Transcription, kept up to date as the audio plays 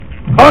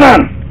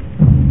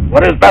Conan,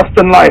 what is best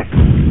in life?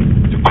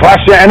 To crush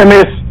your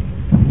enemies,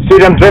 see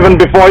them driven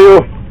before you,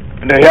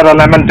 and to hear the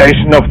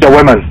lamentation of the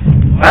women.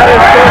 That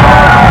is good.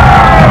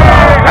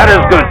 That is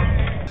good.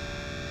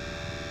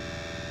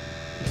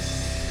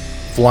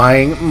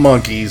 Flying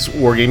Monkeys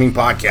Wargaming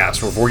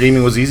Podcast. Where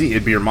Wargaming was easy,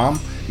 it'd be your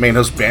mom. Main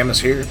host Bam is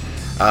here.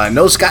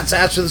 No Scott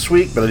Satcher this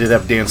week, but I did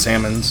have Dan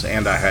Sammons,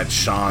 and I had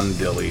Sean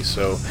Dilly.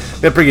 So,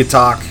 we had a pretty good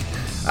talk.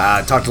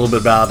 Talked a little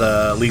bit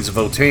about Leagues of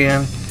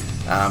Votann.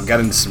 Got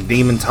into some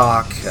demon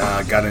talk.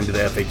 Got into the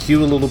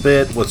FAQ a little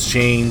bit, what's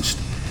changed.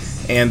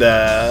 And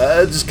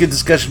just good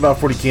discussion about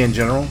 40K in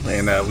general.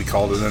 And we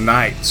called it a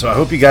night. So, I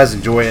hope you guys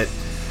enjoy it.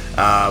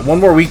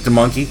 One more week to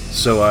Monkey.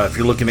 So, if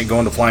you're looking at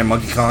going to Flying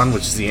Monkey Con,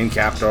 which is the end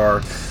cap to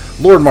our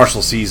Lord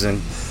Marshal season,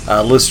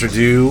 lists are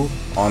due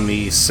on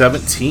the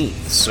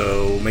 17th,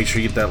 so make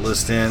sure you get that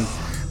list in.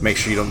 Make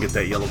sure you don't get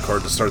that yellow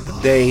card to start the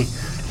day.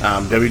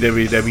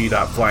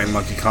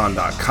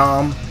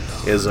 www.flyingmonkeycon.com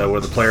is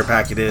where the player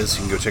packet is.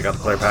 You can go check out the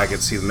player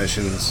packet, see the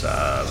missions,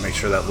 make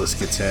sure that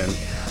list gets in.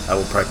 I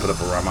will probably put up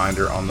a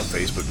reminder on the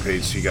Facebook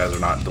page so you guys are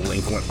not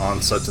delinquent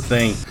on such a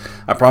thing.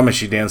 I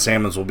promise you Dan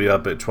Sammons will be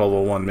up at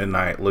 12:01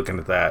 midnight looking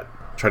at that,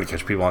 trying to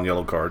catch people on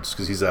yellow cards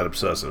because he's that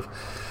obsessive.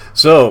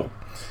 So,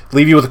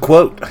 leave you with a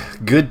quote.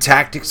 Good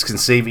tactics can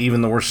save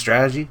even the worst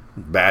strategy.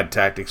 Bad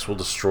tactics will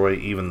destroy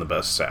even the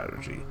best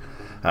strategy.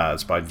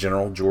 It's by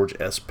General George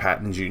S.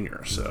 Patton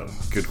Jr. So,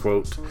 good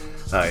quote.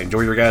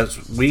 Enjoy your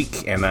guys'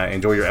 week and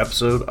enjoy your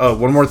episode. Oh,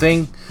 one more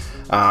thing.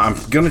 I'm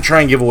going to try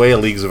and give away a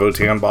Leagues of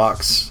Votann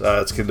box.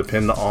 It's going to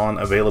depend on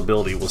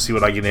availability. We'll see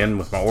what I get in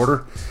with my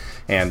order.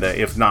 And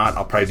if not,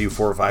 I'll probably do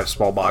 4 or 5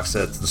 small box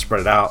sets to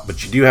spread it out.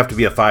 But you do have to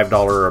be a $5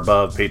 or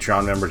above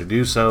Patreon member to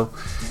do so.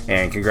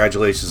 And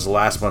congratulations to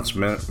last month's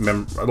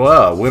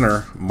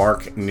winner,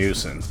 Mark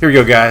Newson. Here we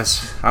go,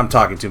 guys. I'm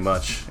talking too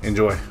much.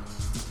 Enjoy.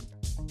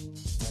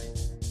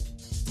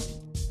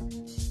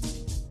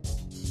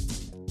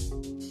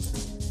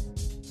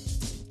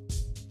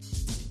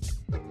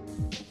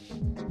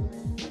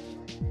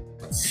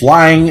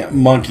 Flying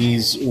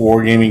Monkeys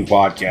Wargaming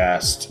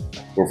Podcast,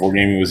 where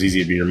Wargaming was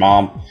easy to be your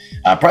mom.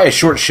 Probably a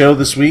short show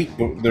this week,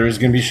 but there is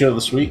going to be a show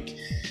this week.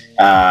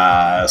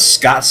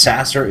 Scott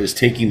Satcher is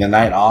taking the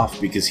night off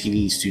because he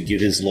needs to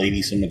give his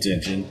lady some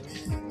attention.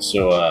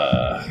 So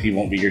he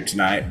won't be here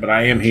tonight. But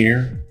I am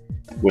here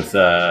with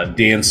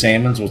Dan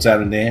Sammons. What's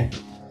happening, Dan?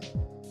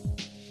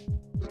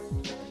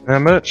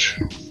 Not much.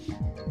 A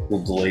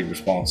little delayed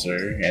response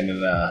there. And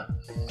then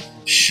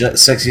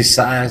Sexiest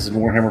Size in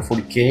Warhammer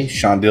 40K,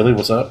 Sean Dilly.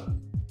 What's up?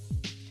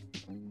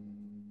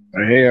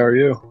 Hey, how are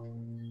you?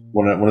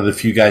 One of the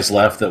few guys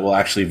left that will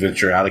actually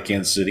venture out of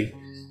Kansas City.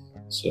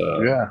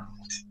 So yeah.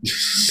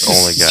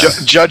 Only guy.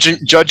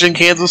 Judging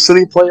Kansas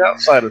City play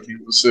outside of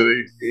Kansas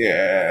City.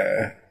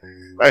 Yeah.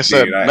 I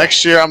said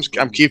next year I'm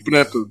keeping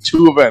it to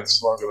 2 events,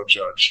 so I'm going to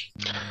judge.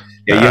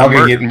 Yeah, y'all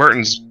gonna get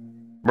Mertens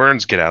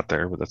get out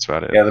there, but that's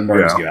about it. Yeah, the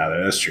Mertens get out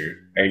there. That's true.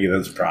 I give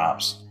those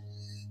props.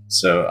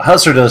 So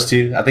Hustler does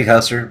too. I think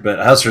but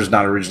Hustler's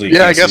not originally a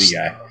Kansas City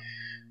guy.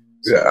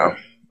 So, yeah.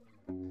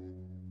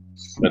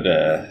 But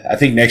I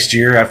think next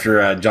year,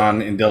 after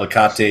John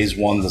Indelicates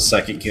won the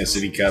second Kansas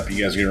City Cup,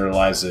 you guys are going to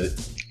realize that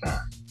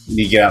you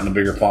need to get out in the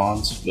bigger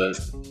ponds. But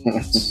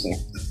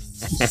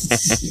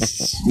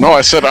no, I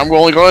said I'm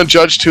only going to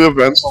judge 2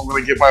 events. I'm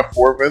going to get my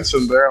 4 events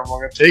in there. I'm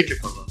going to take it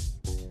from them.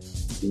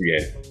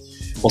 Okay.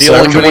 Well, the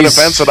only can win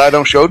events that I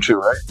don't show to,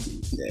 right?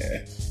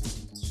 Yeah.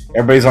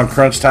 Everybody's on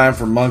crunch time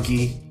for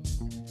Monkey.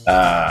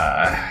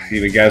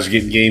 Guys are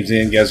getting games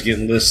in. Guys are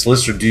getting lists.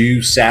 Lists are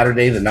due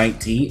Saturday the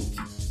 19th.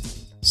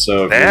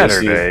 So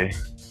Saturday.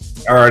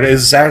 All right,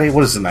 is it Saturday?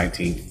 What is the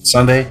 19th?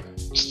 Sunday?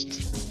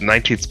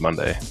 19th's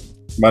Monday.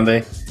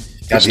 Monday?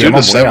 It's due the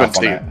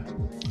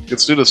 17th.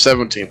 It's due the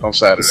 17th on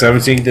Saturday. The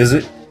 17th, is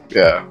it?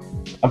 Yeah.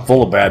 I'm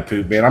full of bad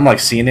poop, man. I'm like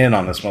CNN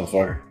on this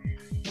motherfucker.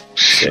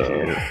 So,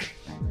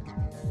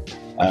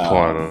 I'm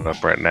pulling it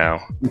up right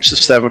now. It's the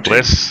 17th.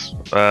 Lists,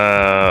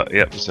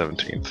 yep, the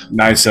 17th.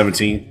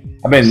 9/17.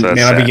 I've been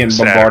getting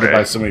bombarded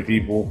by so many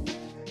people.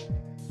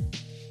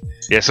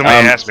 Yeah,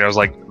 somebody asked me. I was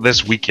like,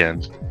 this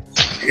weekend.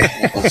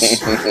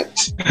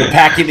 The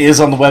packet is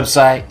on the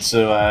website,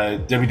 so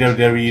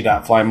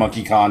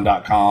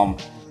www.flymonkeycon.com.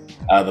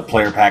 The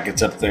player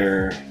packet's up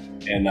there,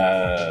 and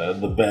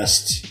the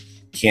best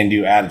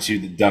can-do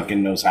attitude that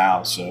Duncan knows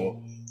how.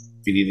 So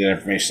if you need that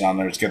information on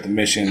there, it's got the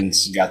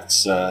missions, got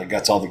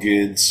all the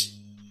goods,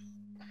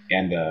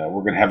 and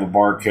we're gonna have a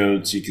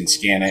barcode so you can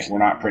scan it. We're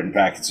not printing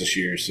packets this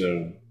year,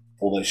 so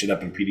pull that shit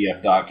up in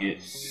PDF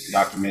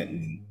document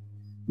and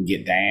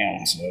get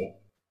down. So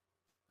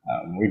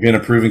we've been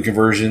approving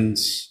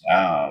conversions,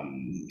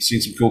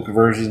 seen some cool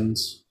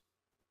conversions.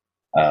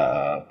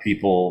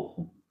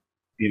 People,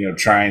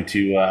 trying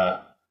to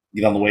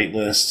get on the wait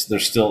list. There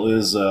still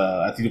is,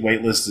 I think the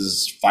wait list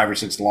is 5 or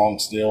 6 long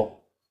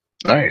still.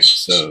 Nice.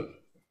 So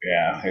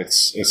yeah,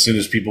 it's as soon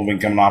as people have been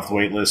coming off the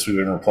wait list, we've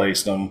been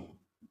replaced them.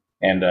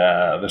 And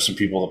there's some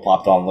people that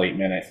popped on late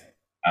minute.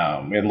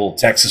 We had a little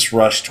Texas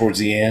rush towards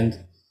the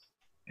end.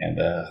 And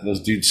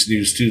those dudes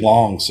snooze too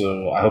long,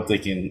 so I hope they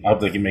can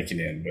make it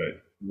in,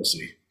 but we'll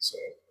see. So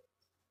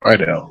I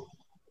know.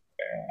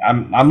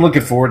 I'm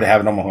looking forward to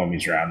having all my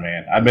homies around,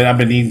 man. I've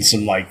been needing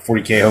some like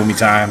 40K homie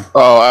time.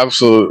 Oh,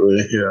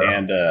 absolutely.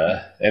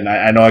 Yeah. And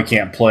I know I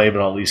can't play, but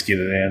I'll at least get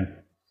it in.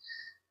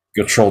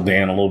 Go troll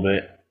Dan a little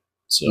bit.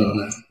 So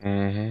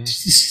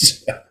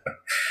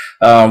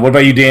what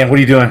about you, Dan? What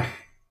are you doing?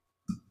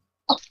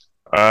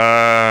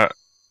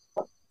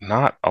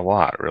 Not a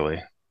lot,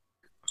 really.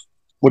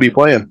 What are you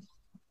playing?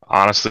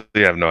 Honestly, I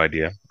have no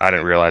idea. I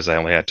didn't realize I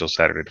only had till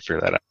Saturday to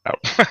figure that out.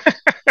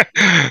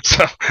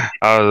 So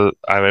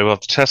I'm able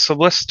to test some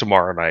lists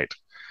tomorrow night.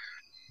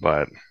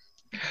 But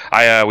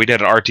we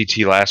did an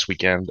RTT last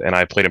weekend, and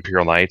I played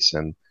Imperial Knights,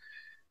 and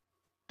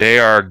they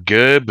are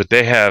good, but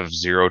they have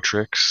zero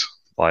tricks.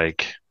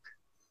 Like,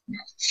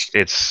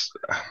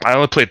 I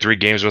only played 3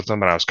 games with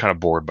them, and I was kind of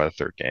bored by the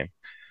 3rd game.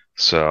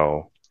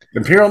 So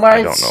Imperial Knights?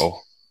 I don't know.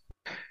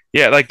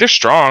 Yeah, like they're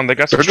strong. They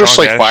got some. They're just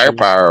like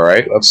firepower,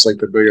 right? That's like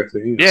the bigger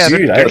thing. Yeah,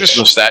 Dude, they're just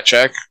a stat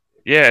check.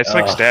 Yeah, it's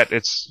like stat.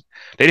 It's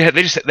they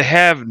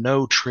have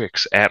no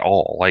tricks at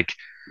all. Like,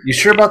 you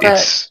sure about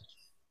that?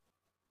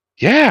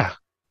 Yeah.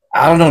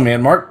 I don't know,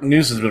 man. Mark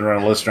News has been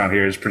running a list around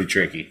here. It's pretty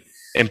tricky.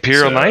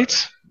 Imperial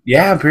Knights?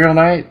 Yeah, Imperial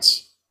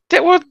Knights.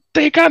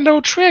 They got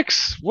no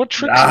tricks. What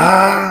tricks?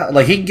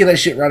 Like he can get that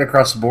shit right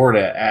across the board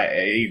at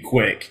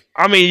quick.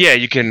 I mean, yeah,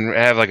 you can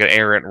have like an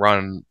errant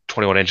run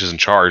 21 inches in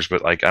charge,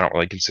 but like I don't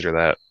really consider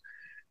that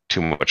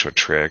too much of a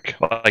trick.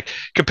 Like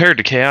compared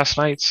to Chaos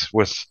Knights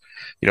with,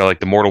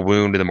 like the Mortal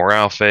Wound and the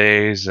Morale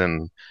phase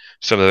and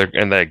some of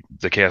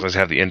the Chaos Knights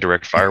have the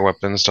indirect fire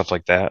weapons, stuff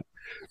like that.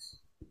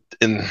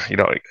 And you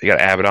got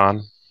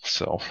Abaddon,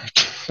 so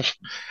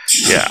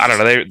yeah, I don't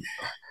know.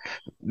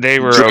 They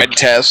were Dread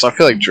Test. I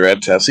feel like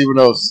Dread Test, even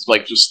though it's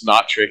like just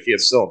not tricky,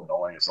 it's still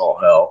annoying as all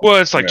hell.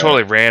 Well, it's like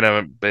totally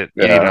random, but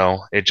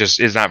it just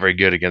is not very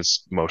good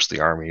against most of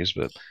the armies.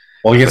 But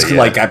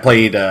like I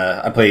played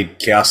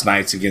Chaos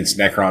Knights against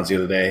Necrons the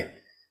other day,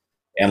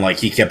 and like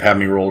he kept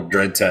having me roll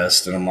Dread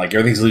Test, and I'm like,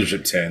 everything's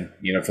leadership 10.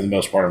 For the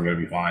most part, I'm going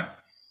to be fine.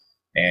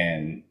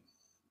 And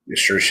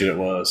sure shit it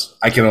was.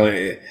 I can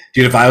only,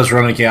 dude, if I was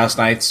running Chaos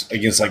Knights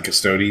against like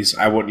Custodes,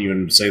 I wouldn't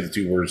even say the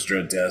 2 words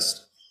Dread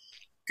Test.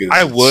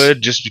 I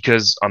would, just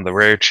because on the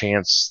rare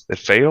chance it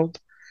failed,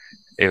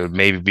 it would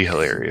maybe be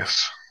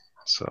hilarious.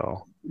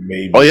 So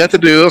maybe all you have to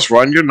do is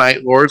run your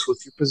Night Lords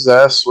with your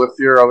Possess, with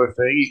your other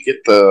thing. You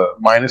get the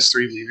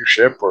 -3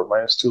 leadership or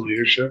 -2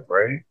 leadership,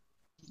 right?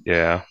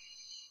 Yeah.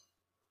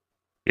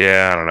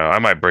 Yeah, I don't know. I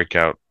might break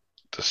out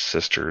the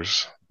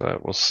Sisters,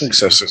 but we'll see. I think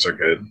Sisters are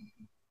good.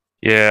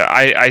 Yeah,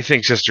 I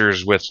think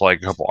Sisters with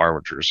like a couple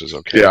Armatures is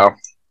okay. Yeah.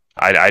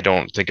 I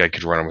don't think I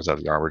could run them without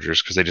the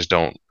Armatures because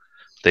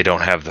they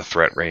don't have the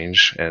threat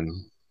range, and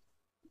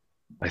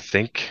I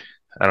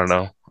don't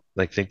know.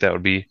 I think that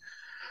would be.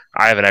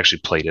 I haven't actually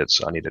played it,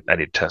 so I need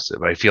to test it.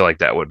 But I feel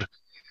like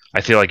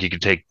you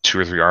could take 2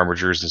 or 3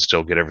 Armatures and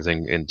still get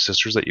everything in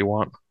Sisters that you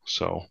want.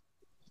 So,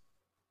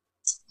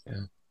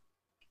 yeah,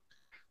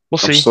 we'll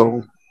see. I'm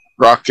still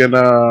rocking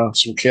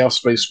some Chaos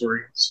Space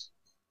Marines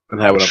and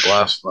having a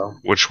blast though.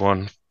 Which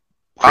one?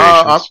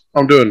 I'm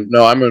gonna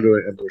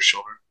do Emperor's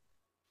Children.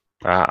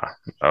 I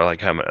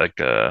like how many?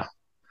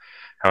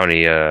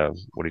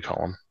 What do you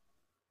call them?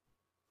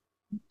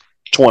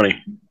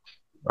 20.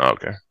 Oh,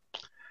 okay.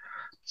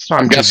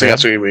 I'm guessing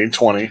that's what you mean.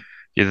 20.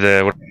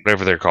 Yeah,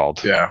 whatever they're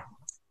called. Yeah.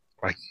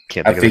 I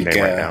can't think of the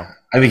name right now.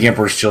 I think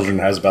Emperor's Children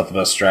has about the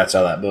best strats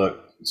out of that book.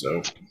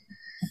 So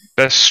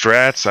best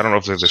strats. I don't know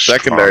if there's a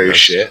secondary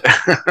shit.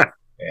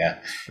 Yeah,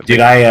 dude.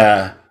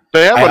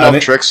 They have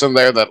enough tricks in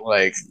there that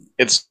like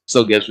it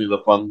still gives me the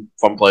fun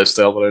play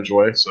style that I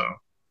enjoy. So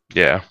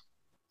yeah.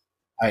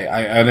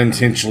 I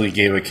unintentionally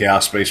gave a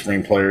Chaos Space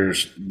Marine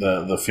players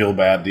the feel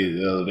bad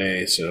the other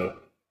day, so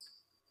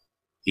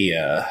he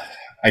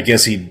I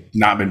guess he'd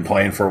not been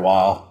playing for a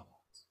while.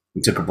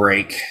 He took a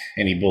break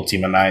and he built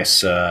him a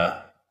nice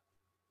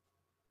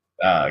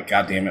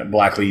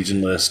Black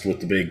Legion list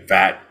with the big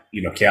fat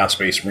Chaos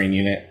Space Marine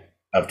unit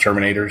of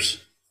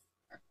Terminators.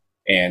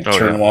 And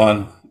turn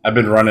 1, I've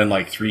been running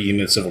like 3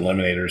 units of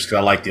Eliminators because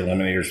I like the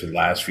Eliminators with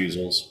last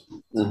fusils.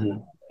 Mm-hmm.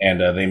 And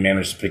they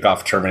managed to pick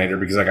off a Terminator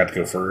because I got to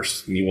go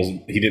first, and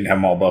he didn't have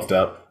them all buffed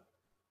up.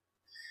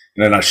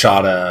 And then I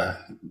shot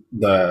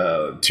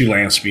the 2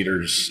 land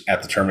speeders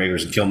at the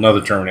Terminators and killed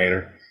another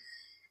Terminator.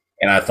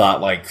 And I thought,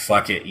 like,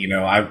 fuck it,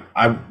 I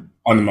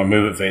on my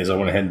movement phase, I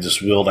went ahead and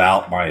just wheeled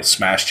out my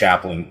Smash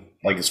Chaplain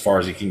like as far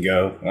as he can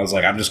go. And I was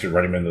like, I'm just gonna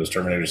run him into those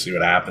Terminators, see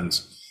what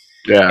happens.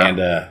 Yeah. And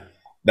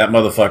that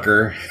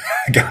motherfucker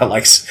got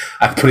like,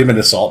 I put him in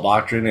Assault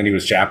Doctrine and he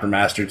was chapter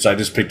mastered, so I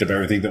just picked up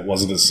everything that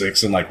wasn't a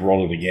 6 and like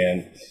rolled it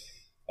again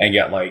and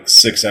got like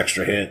 6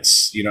 extra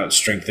hits,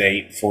 strength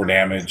 8, 4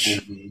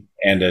 damage,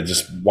 and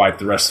just wiped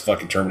the rest of the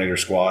fucking Terminator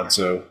squad.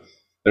 So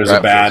there's a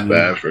bad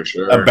for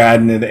sure. A bad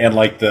and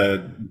like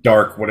the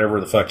dark whatever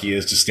the fuck he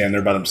is just stand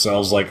there by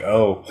themselves like,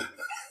 oh.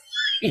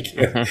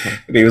 And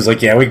he was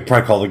like, yeah, we could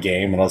probably call the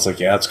game. And I was like,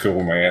 yeah, that's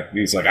cool, man. And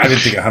he's like, I didn't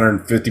think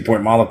 150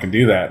 point model can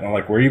do that. And I'm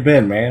like, where you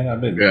been, man? I've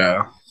been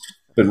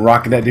been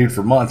rocking that dude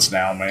for months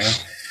now, man.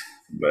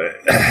 But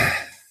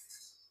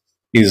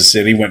he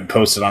said he went and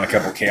posted on a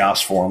couple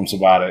Chaos forums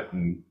about it,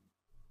 and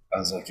I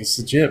was like, it's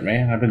legit,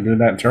 man. I've been doing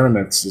that in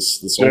tournaments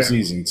this whole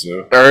season.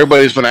 So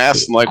everybody's been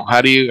asking, like,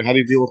 how do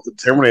you deal with the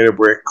Terminator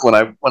brick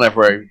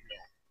whenever I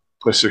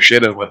push their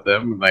shit in with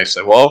them? And I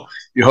said, well,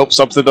 you hope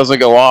something doesn't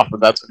go off,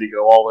 and that's when you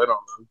go all in on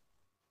them.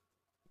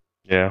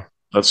 Yeah,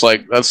 that's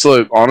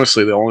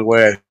honestly the only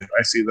way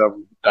I see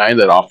them dying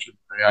that often.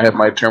 I have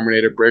my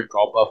Terminator brick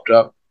all buffed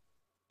up,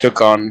 took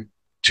on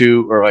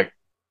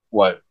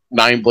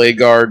 9 Blade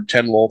Guard,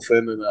 10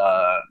 Wolfen, and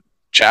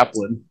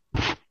Chaplain.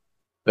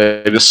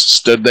 They just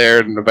stood there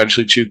and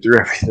eventually chewed through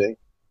everything.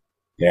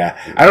 Yeah,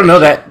 I don't know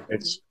that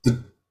it's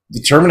the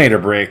Terminator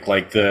break.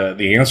 Like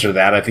the answer to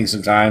that, I think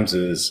sometimes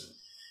is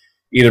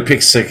either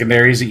pick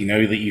secondaries that you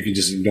know that you can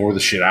just ignore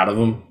the shit out of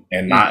them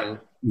and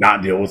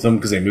not deal with them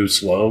because they move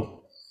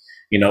slow,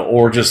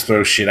 or just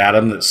throw shit at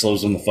them that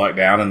slows them the fuck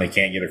down and they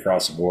can't get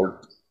across the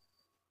board.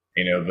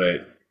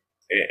 But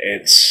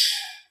it's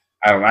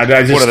I don't know.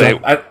 I just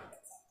don't.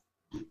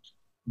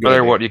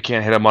 You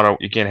can't hit them on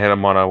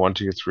a 1,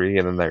 2, 3,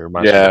 and then they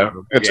remind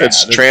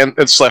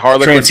it's like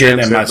Harlequin transit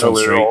and -1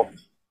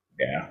 strength.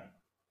 Yeah,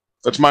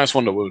 that's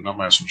 -1 to wound, not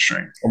 -1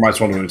 strength, or -1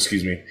 to wound.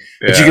 Excuse me.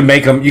 Yeah. But you can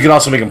make them. You can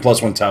also make them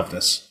 +1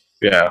 toughness.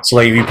 Yeah. So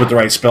like if you put the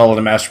right spell in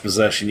a Master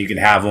Possession, you can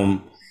have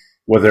them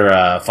with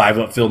their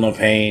 5-up Feel No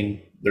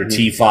Pain, their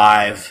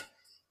T5,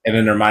 and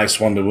then their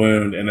 -1 to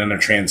wound, and then their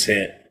trans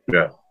hit.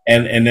 Yeah.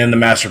 And then the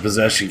Master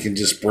Possession can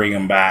just bring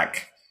them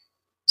back.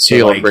 So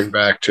heal and bring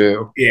back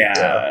too.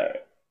 Yeah.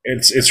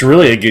 It's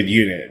really a good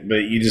unit,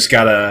 but you just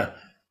gotta,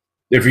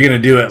 if you're gonna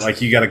do it, like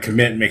you gotta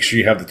commit and make sure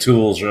you have the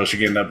tools, or else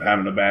you're gonna end up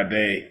having a bad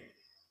day.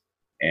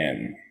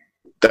 And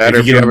that,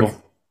 if you have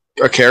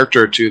a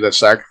character or two that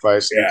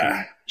sacrifice,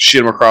 shoot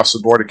them across the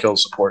board to kill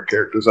support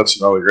characters. That's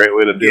another great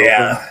way to deal with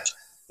them.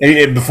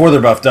 And before they're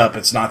buffed up,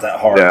 it's not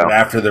that hard. But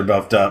after they're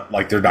buffed up,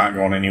 like they're not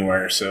going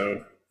anywhere.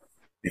 So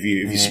if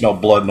you smell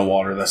blood in the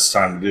water, that's the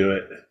time to do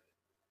it.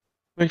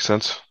 Makes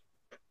sense.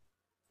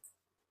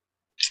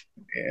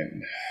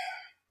 And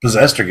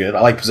Possessed are good.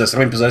 I like Possessed. How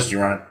many Possessed do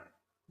you run?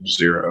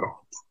 0.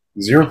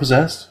 0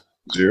 Possessed?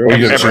 0.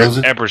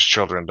 Emperor's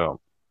Children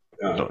don't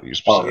use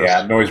Possessed. Oh,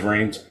 yeah. Noise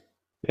Marines.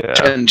 Yeah.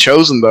 10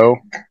 Chosen,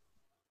 though.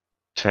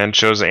 10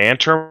 Chosen and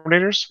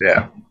Terminators?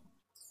 Yeah.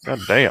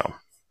 God damn.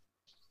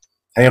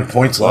 I have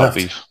points left.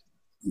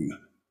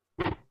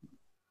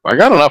 I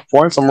got enough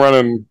points. I'm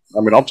running.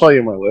 I'll tell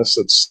you my list.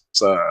 It's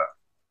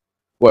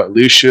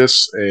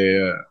Lucius,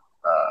 a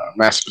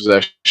Master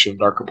Possession,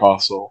 Dark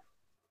Apostle,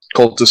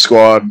 Cultist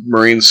Squad,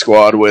 Marine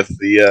Squad with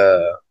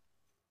the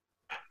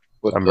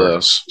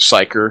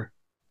Psyker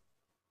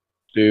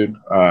dude.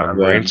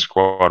 Marine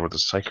Squad with the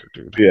Psyker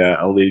dude.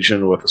 Yeah, a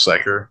Legion with a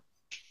Psyker.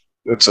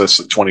 It's a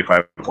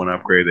 25-point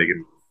upgrade. They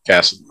can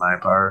cast it at 9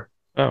 power.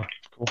 Oh,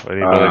 cool. I didn't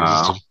know that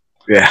existed.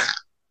 Yeah.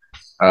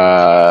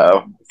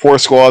 4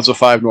 squads of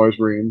 5 Noise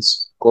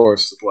Marines. Of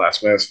course, the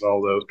Blast Mass and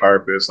all those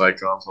Pirate Base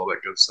icons, all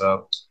that good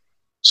stuff.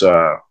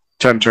 So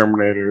 10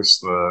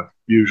 Terminators, the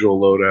usual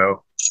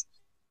loadout.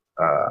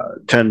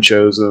 10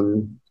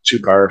 Chosen,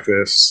 2 Power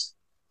Fists.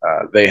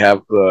 They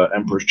have the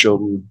Emperor's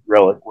Children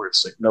relic where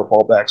it's like no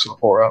fallbacks and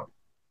 4 up.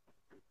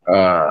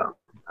 And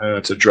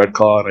it's a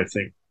Dreadclaw, and I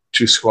think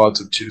 2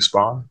 squads of 2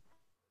 spawn.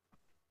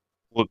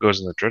 What goes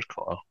in the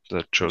Dreadclaw?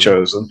 The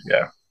Chosen,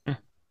 yeah.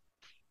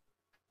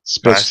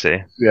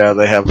 Spicy. Yeah,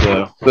 they have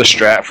the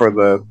strat for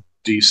the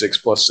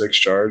D6 plus 6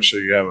 charge, so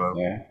you have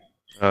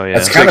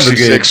that's kind of a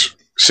good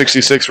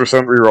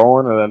 66%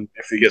 rerolling, and then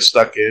if you get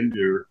stuck in,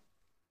 you're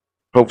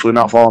hopefully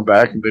not falling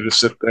back, and they just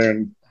sit there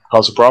and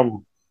cause a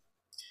problem.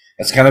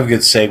 That's kind of a good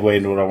segue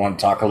into what I want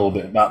to talk a little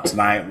bit about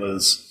tonight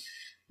was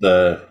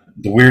the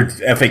weird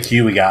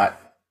FAQ we got.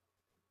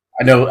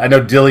 I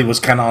know Dilly was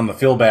kind of on the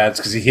feel bads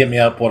because he hit me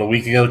up, 2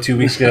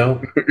 weeks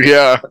ago?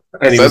 Yeah.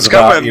 And that's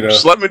coming.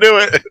 Just let me do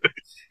it.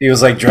 He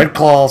was like,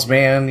 Dreadclaws,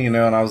 man, and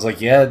I was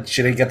like, yeah,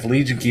 shit ain't got the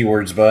Legion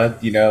keywords,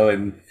 bud,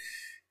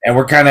 and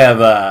we're kind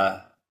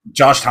of,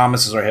 Josh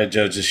Thomas is our head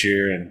judge this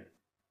year, and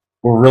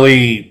we're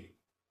really,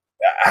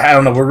 I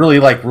don't know, we're really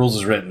like rules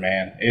is written,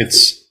 man.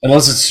 It's,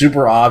 unless it's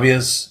super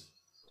obvious,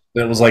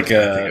 that it was like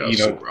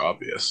super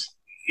obvious.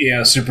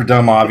 Yeah, super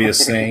dumb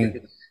obvious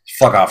thing.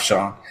 Fuck off,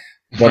 Sean.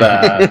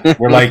 But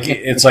we're like,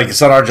 it's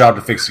not our job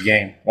to fix the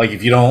game. Like,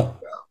 if you don't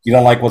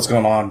like what's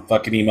going on,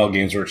 fucking email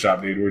Games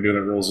Workshop, dude. We're doing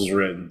it rules as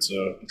written.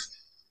 So,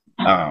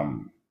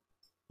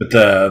 but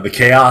the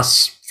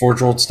Chaos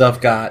Forge World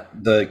stuff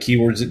got the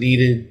keywords it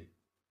needed.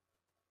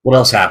 What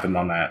else happened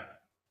on that?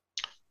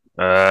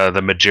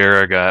 The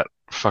Majera got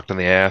fucked in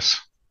the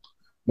ass.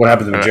 What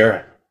happened to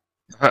Majera?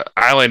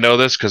 I only know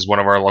this because one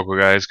of our local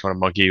guys, Conan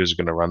Monkey, was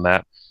going to run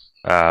that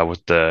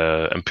with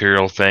the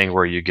Imperial thing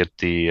where you get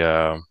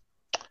the,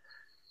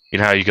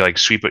 how you can like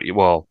sweep it.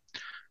 Well,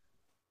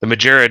 the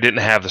Majera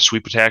didn't have the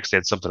sweep attacks; they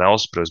had something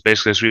else, but it was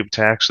basically a sweep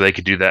attack, so they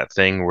could do that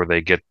thing where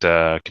they get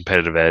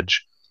competitive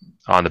edge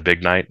on the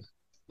Big Knight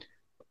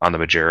on the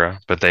Majera,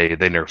 but they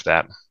nerfed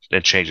that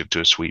and changed it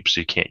to a sweep, so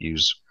you can't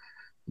use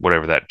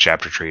whatever that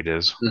chapter trait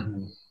is.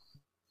 Mm-hmm.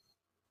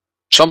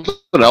 Something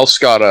else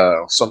got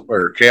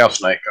or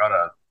Chaos Knight got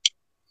a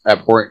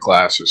abhorrent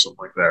class or something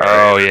like that,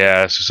 right? Oh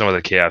yeah, so some of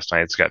the Chaos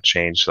Knights got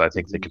changed, so I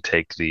think they could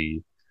take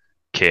the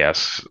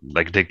Chaos,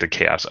 like take the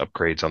Chaos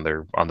upgrades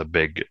on the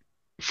big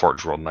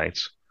Forge World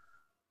Knights.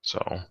 So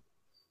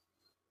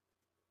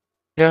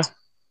yeah,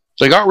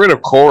 They got rid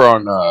of core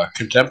on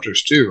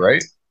Contemptors too,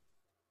 right?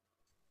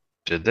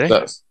 did they?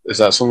 Is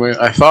that something?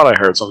 I thought I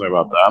heard something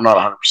about that. I'm not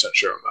 100%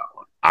 sure on that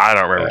one. I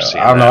don't remember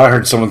seeing I don't that. know. I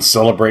heard someone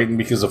celebrating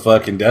because of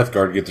fucking Death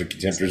Guard get their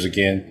contemptors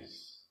again.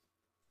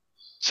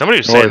 Somebody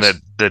was saying that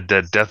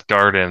the Death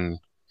Guard and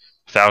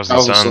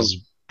Thousand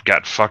Suns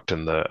got fucked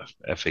in the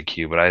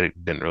FAQ, but I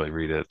didn't really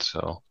read it.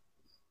 So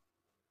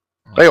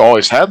they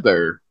always had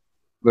their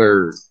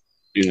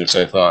units.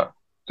 I thought.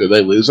 Did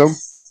they lose them?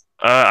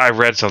 I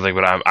read something,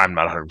 but I'm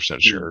not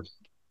 100% sure.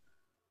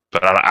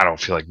 But I don't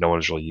feel like no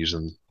one's really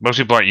using. Most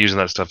people aren't using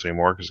that stuff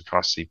anymore because it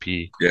costs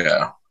CP.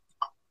 Yeah.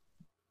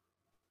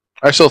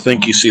 I still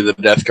think you see the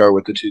Death Guard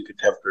with the 2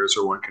 Contemptors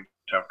or 1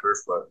 Contemptor,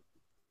 but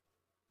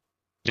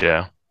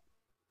yeah.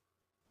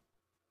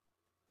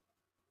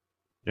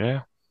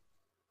 Yeah.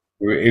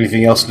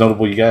 Anything else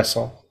notable you guys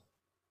saw?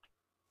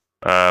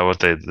 What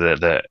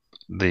the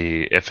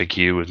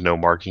FAQ with no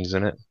markings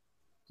in it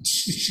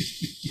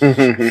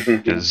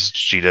because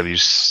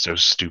GW's so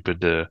stupid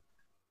to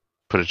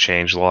put a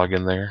change log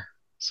in there,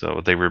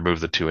 so they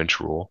removed the 2-inch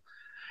rule.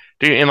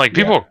 Dude, and like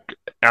people,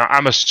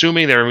 I'm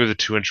assuming they removed the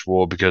 2-inch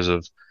rule because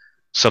of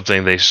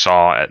something they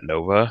saw at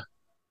Nova.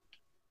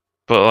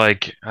 But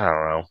like, I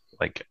don't know,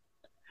 like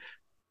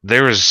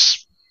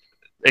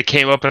it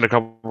came up in a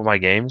couple of my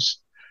games,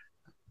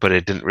 but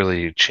it didn't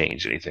really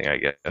change anything, I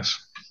guess.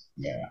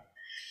 Yeah.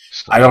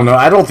 So. I don't know.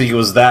 I don't think it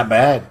was that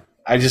bad.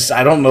 I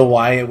don't know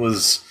why it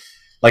was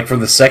like from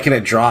the second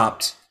it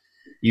dropped,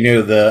 you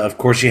know, of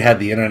course you had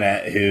the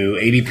internet who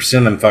 80%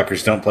 of them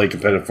fuckers don't play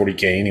competitive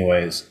 40K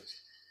anyways.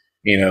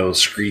 You know,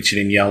 screeching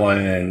and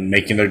yelling and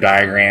making their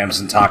diagrams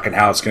and talking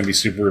how it's going to be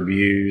super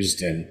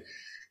abused and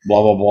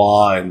blah, blah,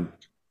 blah. And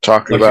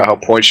talking about how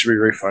points should be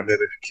refunded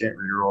if you can't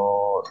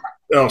reroll.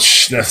 Oh,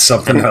 that's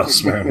something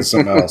else, man. That's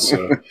something else.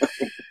 So.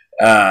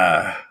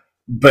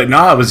 But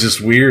no, it was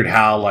just weird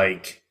how,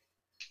 like,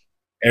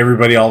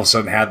 everybody all of a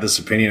sudden had this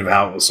opinion of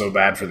how it was so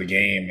bad for the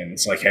game. And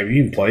it's like, have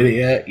you even played it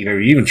yet? You know,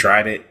 you even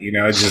tried it? You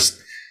know, it's just,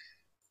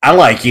 I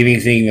like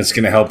anything that's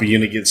going to help a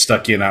unit get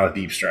stuck in out of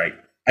Deep Strike.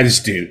 I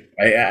just do.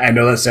 I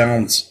know that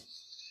sounds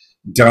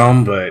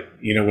dumb, but,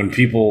 you know, when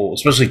people,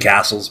 especially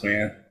castles,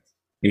 man,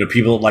 you know,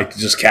 people like to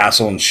just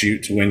castle and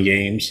shoot to win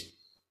games.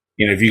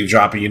 You know, if you can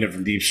drop a unit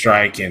from Deep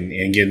Strike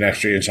and get an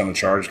extra inch on the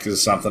charge because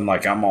it's something,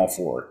 like, I'm all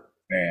for it.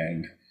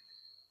 And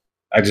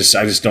I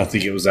just don't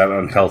think it was that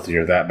unhealthy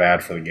or that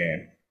bad for the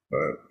game.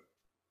 But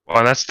well,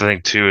 and that's the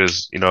thing too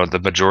is, you know, the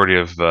majority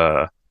of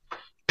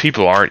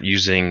people aren't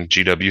using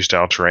GW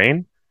style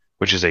terrain,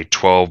 which is a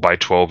 12 by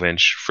 12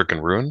 inch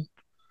freaking rune.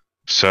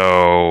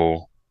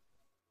 So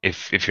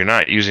if you're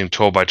not using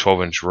 12 by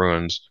 12 inch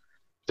runes,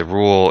 the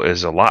rule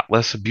is a lot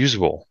less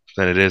abusable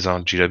than it is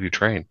on GW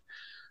terrain.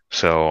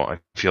 So I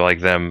feel like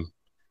I don't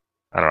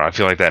know, I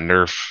feel like that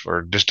nerf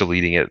or just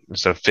deleting it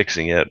instead of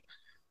fixing it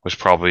was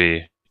probably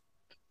a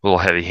little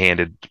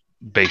heavy-handed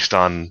based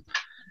on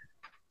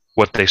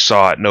what they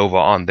saw at Nova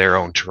on their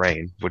own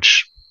terrain,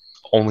 which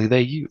only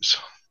they use.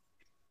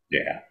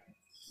 Yeah.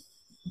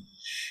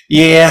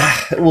 Yeah,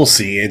 we'll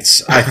see.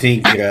 I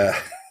think...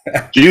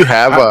 Do you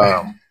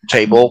have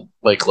table,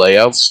 like,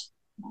 layouts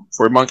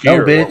for Monkey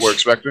or bitch. what we're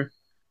expecting?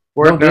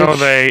 No,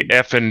 they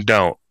effing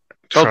don't.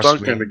 Tell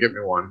Duncan to get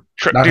me one.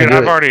 Dude,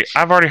 I've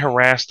already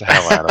harassed the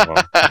hell out of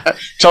him.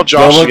 Tell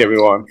Josh to get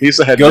me one. He's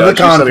the head judge. Go to the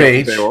con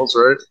page. Tables,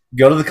 right?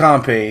 Go to the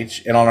con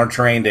page, and on our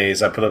train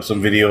days, I put up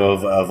some video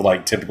of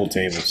like typical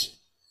tables.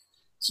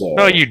 So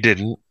no, you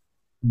didn't.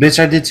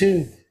 Bitch, I did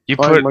too. He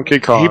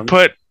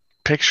put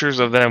pictures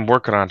of them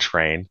working on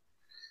train.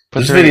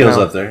 There's videos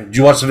up there. Did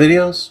you watch the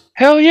videos?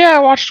 Hell yeah, I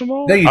watched them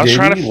all. No, you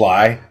didn't. You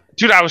lie.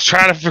 Dude, I was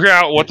trying to figure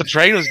out what the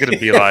train was going to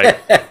be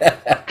like.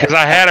 Because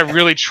I had a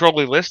really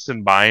trolly list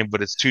in mind,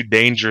 but it's too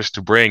dangerous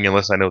to bring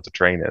unless I know what the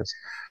train is.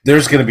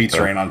 There's going to be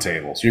terrain on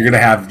tables. You're gonna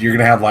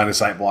have line of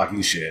sight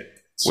blocking shit.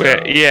 So.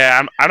 Well,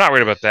 yeah, I'm not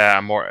worried about that.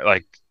 I'm more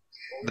like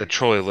the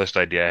trolley list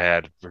idea I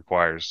had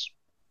requires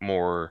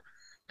more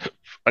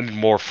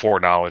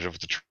foreknowledge of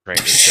the train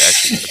is to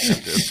actually get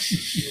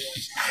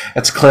effective.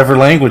 That's clever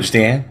language,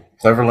 Dan.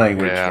 Clever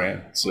language,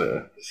 man.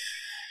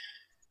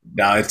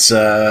 Now it's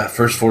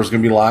first floor is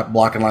going to be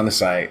blocking line of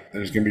sight.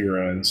 There's going to be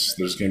ruins.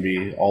 There's going to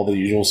be all the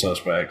usual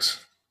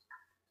suspects.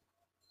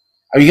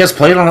 Oh, you guys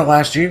played on it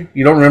last year?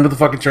 You don't remember the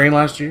fucking train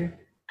last year?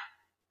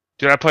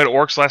 Dude, I played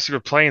Orcs last year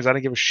with Planes. I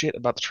didn't give a shit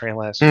about the train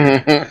last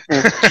year.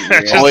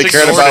 All I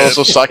cared about was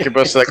those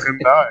succubus that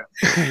couldn't die.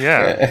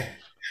 Yeah.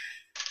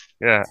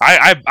 Yeah.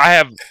 I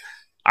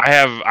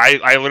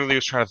literally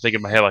was trying to think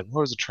in my head, like,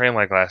 what was the train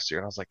like last year?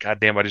 And I was like, God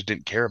damn, I just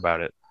didn't care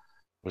about it.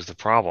 Was the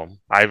problem.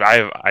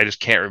 I just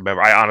can't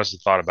remember. I honestly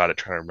thought about it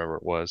trying to remember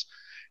what it was.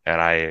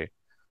 And I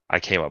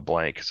came up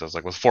blank. So I was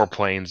like, with 4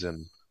 planes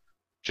and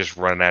just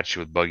running at you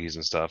with buggies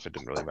and stuff, it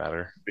didn't really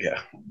matter. Yeah.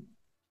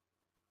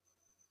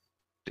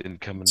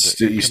 didn't come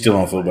You still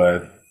don't feel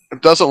bad.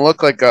 It doesn't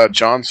look like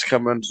John's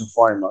coming to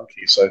Flying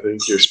Monkey, so I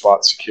think your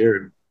spot's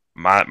secured.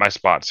 My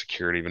spot's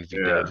secured even if he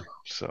Yeah. did.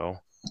 So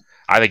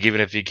I think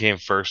even if he came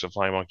first at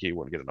Flying Monkey, he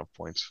wouldn't get enough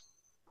points.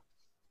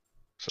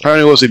 So How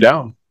many was he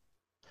down?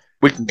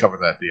 We can cover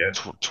that at the end.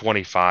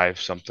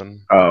 25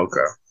 something. Oh,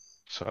 okay.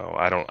 So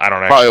I don't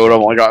Probably actually would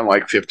have only gotten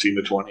like 15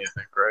 to 20, I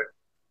think, right?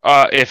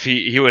 if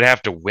he would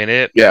have to win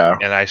it, Yeah.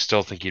 and I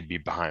still think he'd be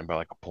behind by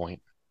like a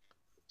point.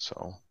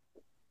 So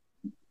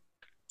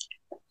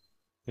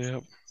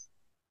yep.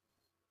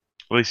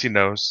 At least he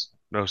knows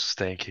to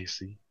stay in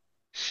KC.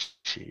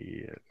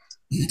 Shit.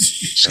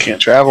 Just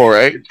can't travel,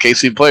 right?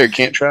 KC player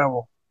can't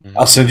travel.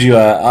 I'll send you.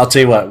 I'll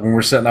tell you what. When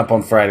we're setting up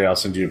on Friday, I'll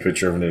send you a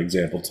picture of an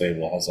example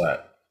table. How's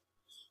that?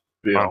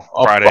 Yeah.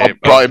 On Friday, I'll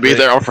probably be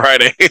there on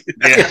Friday.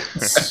 Yeah.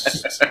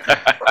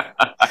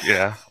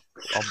 Yeah.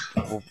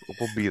 We'll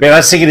be there. Man, I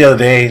was thinking the other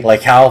day,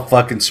 like how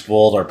fucking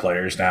spoiled our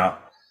players now.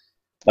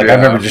 Like I Yeah.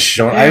 remember just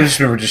showing. I just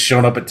remember just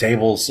showing up at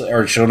tables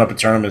or showing up at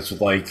tournaments with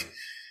like,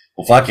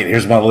 well, fuck it.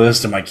 Here's my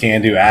list and my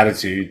can-do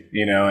attitude,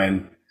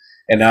 and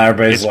now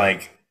everybody's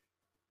like,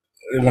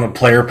 they want a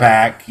player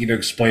pack,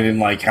 explaining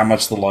like how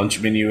much the lunch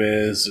menu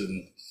is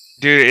and.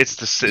 Dude, it's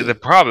the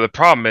problem. The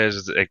problem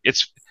is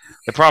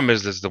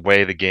the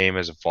way the game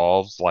has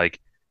evolved.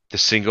 Like the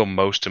single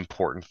most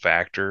important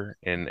factor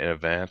in an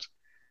event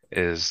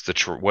is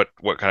what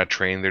kind of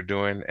training they're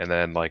doing, and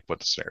then like what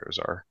the scenarios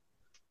are.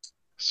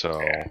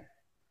 So,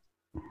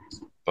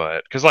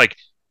 but because like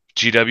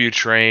GW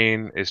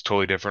train is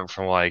totally different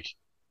from like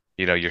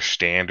your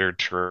standard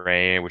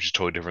terrain, which is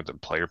totally different than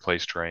player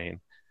place terrain.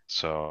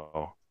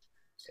 So,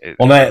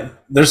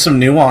 there's some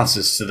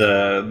nuances to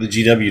the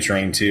GW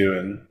train too,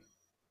 and.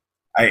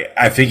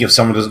 I think if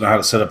someone doesn't know how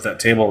to set up that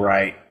table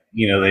right,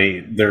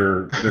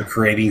 they're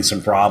creating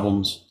some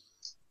problems.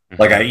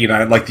 Like I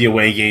like the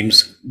away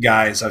games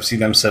guys. I've seen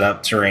them set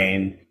up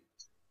terrain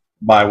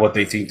by what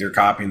they think they're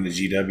copying the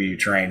GW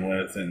terrain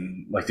with,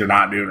 and like they're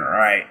not doing it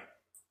right.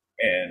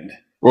 And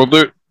well,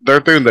 they're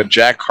doing the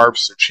Jack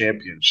Harpster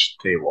Champions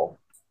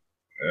table.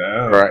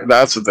 Right,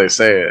 that's what they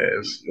say it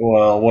is.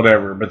 Well,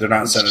 whatever, but they're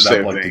not setting it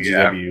up like thing, the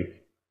GW. Yeah.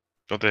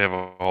 Don't they have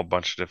a whole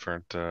bunch of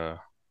different?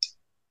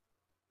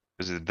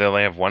 Do they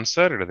only have one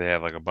set, or do they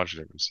have like a bunch of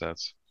different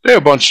sets? They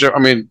have a bunch of. I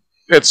mean,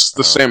 it's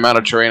the same amount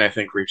of terrain, I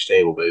think, for each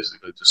table.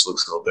 Basically, it just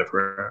looks a little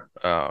different.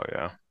 Oh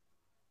yeah.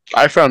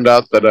 I found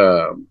out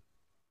that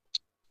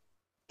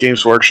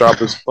Games Workshop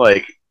is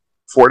like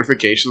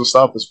fortification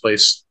stuff is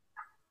placed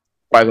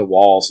by the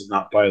walls and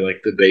not by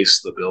like the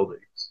base of the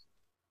buildings.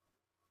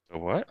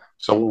 What?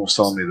 Someone was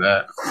telling me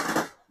that.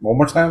 One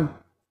more time.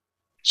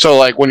 So,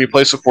 like, when you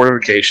place the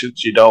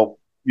fortifications, you don't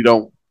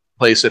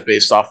place it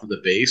based off of the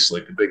base,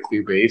 like the big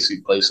clear base.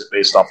 You place it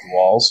based off the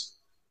walls.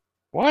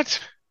 What?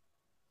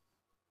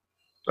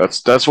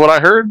 That's what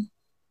I heard.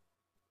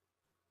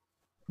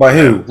 By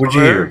who? What'd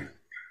you hear?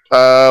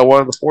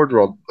 One of the Forge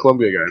World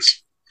Columbia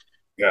guys.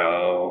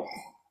 Oh.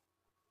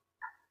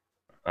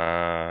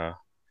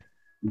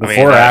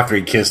 Before or after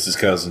he kissed his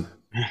cousin?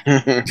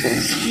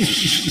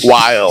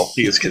 While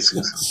he was kissing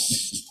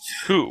his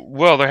Who?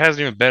 Well, there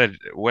hasn't even been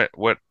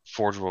what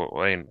Forge World.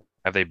 I mean,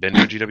 have they been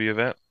to a GW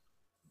event?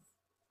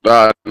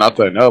 Not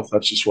that I know.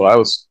 That's just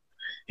what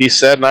he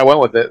said, and I went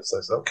with it. So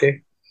I said,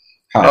 okay.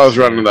 I was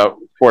running that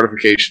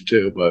fortification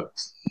too, but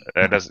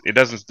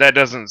that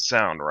doesn't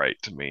sound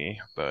right to me.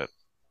 But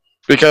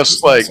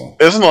because like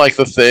isn't like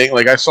the thing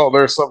like I saw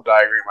there's some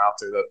diagram out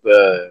there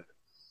that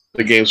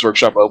the Games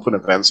Workshop open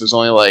events there's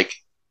only like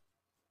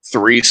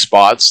 3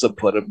 spots to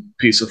put a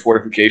piece of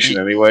fortification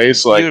anyway.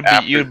 So like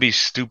you'd be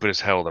stupid as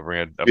hell to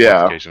bring a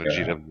fortification to a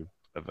GW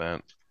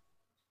event.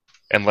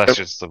 Unless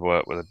it's the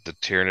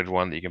Tyranid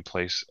one that you can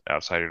place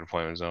outside your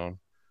deployment zone,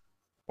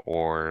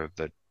 or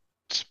the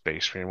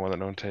Space Marine one that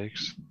no one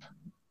takes.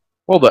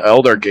 Well, the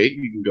Eldar Gate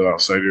you can go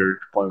outside your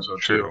deployment zone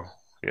True.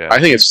 too. Yeah.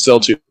 I think it's still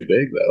too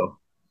big though.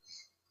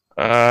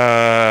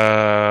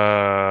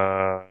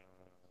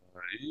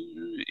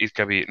 It's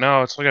gotta be it's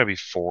only gotta be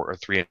 4 or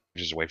 3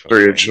 inches away from.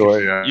 3 inches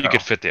away. Yeah. You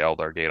could fit the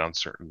Eldar Gate on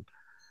certain.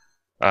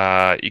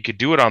 You could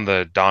do it on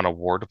the Dawn of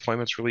War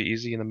deployments really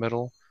easy in the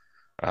middle.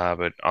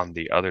 But on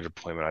the other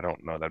deployment, I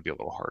don't know. That'd be a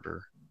little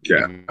harder.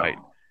 Yeah,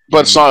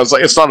 but it's not as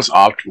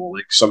optimal.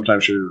 Like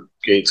sometimes your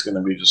gate's going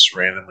to be just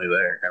randomly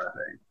there, kind of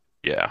thing.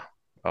 Yeah,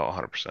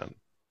 100%.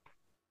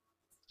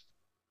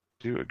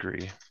 Do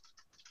agree.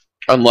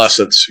 Unless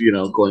it's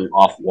going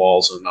off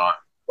walls and not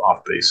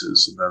off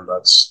bases, and then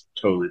that's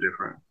totally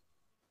different.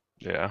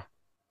 Yeah.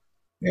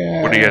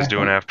 Yeah. What are you guys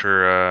doing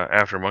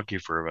after Monkey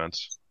for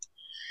events?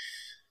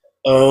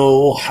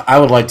 Oh, I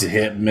would like to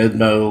hit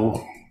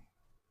Midmo.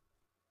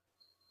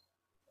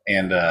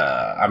 And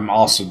I'm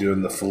also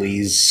doing the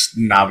Feliz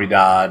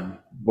Navidad,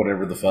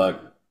 whatever the fuck,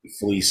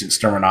 Feliz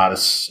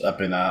Exterminatus up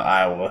in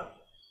Iowa.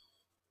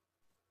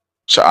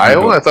 So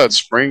Iowa? I thought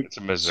spring. It's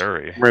in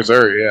Missouri.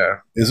 Missouri, yeah.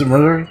 Is it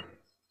Missouri?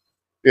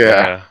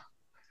 Yeah.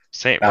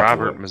 St.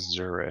 Robert,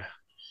 Missouri.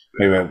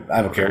 Maybe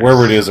I don't care.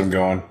 Wherever it is, I'm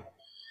going.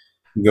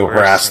 Go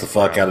harass the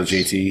fuck out of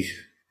JT.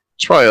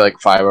 It's probably like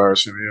 5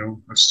 hours from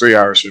you. It's 3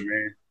 hours from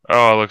me.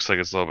 Oh, it looks like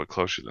it's a little bit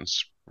closer than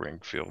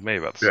Springfield. Maybe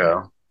about the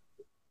Yeah. same.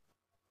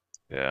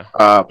 Yeah.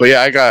 But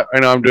yeah, I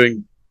know I'm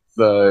doing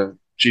the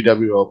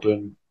GW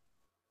Open.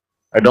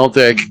 I don't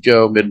think I could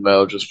go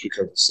mid-Mo just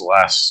because it's the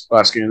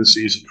last game of the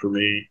season for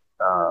me.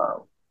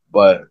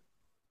 But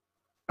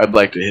I'd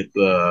like to hit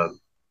the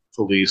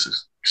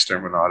Felice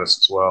Exterminatus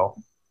as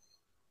well.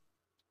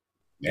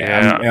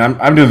 Yeah,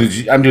 I'm doing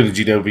the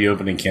GW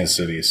Open in Kansas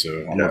City,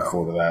 so I'm Yeah. looking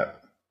forward to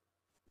that.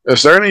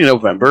 Is there any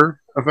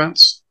November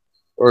events?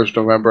 Or is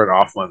November an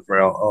off month for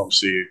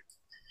LMC?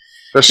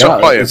 There's Yeah, some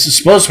probably. it's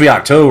supposed to be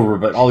October,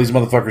 but all these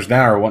motherfuckers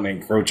now are wanting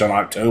to encroach on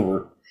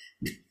October.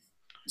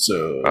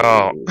 So,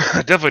 Oh,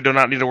 I definitely do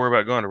not need to worry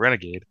about going to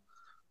Renegade.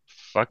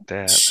 Fuck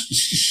that.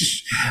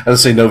 I would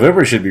say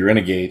November should be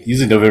Renegade.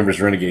 Usually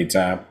November's Renegade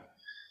time.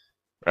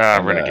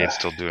 Renegade's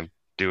still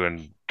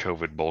doing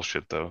COVID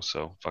bullshit though.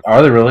 So fuck.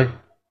 Are they really?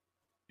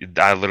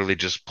 I literally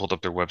just pulled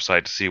up their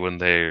website to see when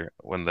their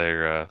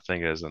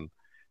thing is, and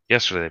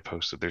yesterday they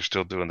posted they're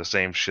still doing the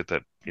same shit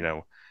that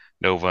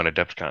Nova and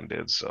Adepticon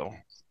did. So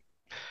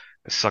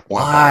it sucked.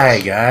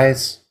 Why,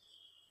 guys?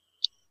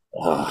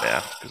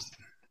 Yeah.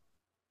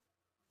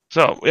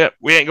 So yeah,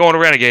 we ain't going to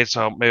Renegade,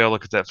 so maybe I'll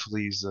look at that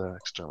Felice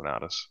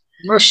Exterminatus.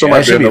 There's still Yeah,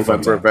 might it be a should be a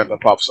fun November time. event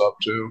that pops up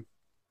too.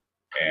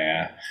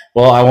 Yeah.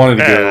 Well, I wanted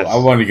to Yeah, go. that's- I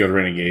wanted to go to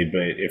Renegade,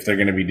 but if they're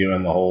going to be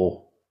doing the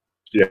whole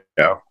Yeah.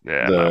 Yeah,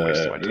 I'm not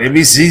wasting my time. let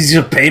me see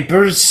your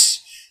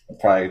papers, I'll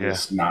probably Yeah.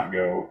 just not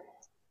go.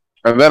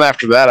 And then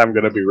after that, I'm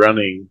going to be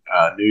running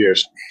New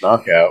Year's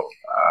Knockout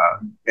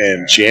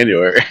in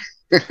January.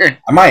 I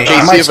might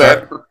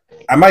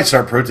KC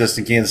start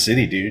protesting Kansas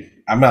City, dude.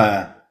 I'm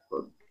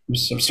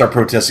start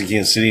protesting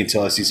Kansas City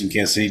until I see some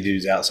Kansas City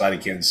dudes outside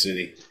of Kansas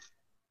City.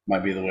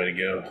 Might be the way to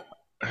go.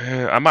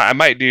 I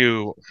might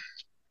do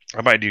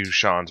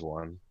Sean's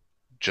one.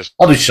 Just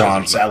I'll do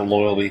Sean's out of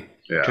loyalty.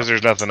 Yeah. because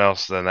there's nothing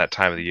else than that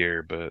time of the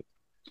year. But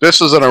This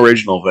is an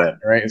original event,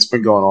 right? It's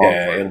been going on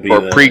Yeah, it'll be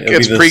for the- pre. it'll be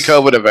It's this-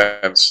 pre-COVID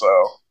event, so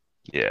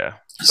yeah,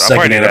 so I'll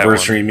probably Second do that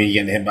anniversary one. of me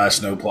getting hit by a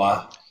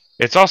snowplow.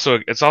 It's also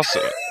it's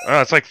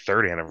like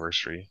third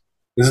anniversary,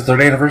 Is it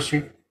third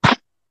anniversary?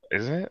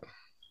 isn't it?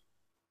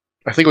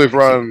 I think we've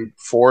run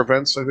 4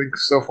 events. I think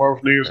so far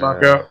with New Year's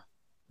Knockout.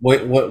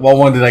 Wait, what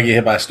one did I get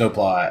hit by a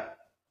snowplow at?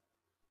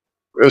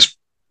 It was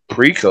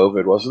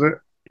pre-COVID, wasn't it?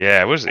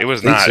 Yeah, it was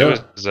think not. so.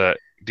 It was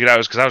dude. I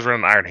was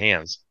running Iron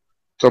Hands.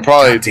 So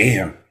probably, God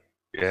damn.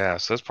 Yeah,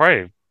 so it's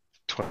probably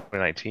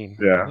 2019.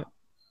 yeah.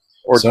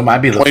 Or So it might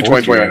be the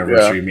 2020, 4th year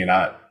anniversary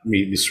yeah. of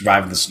me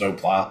surviving the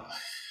snowplow.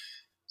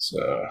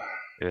 So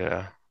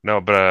Yeah. No,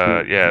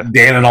 but yeah.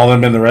 Dan and all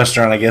them in the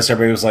restaurant, I guess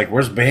everybody was like,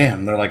 "Where's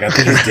Bam?" They're like, "I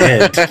think he's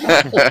dead."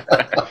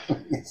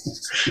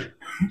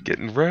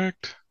 Getting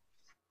wrecked.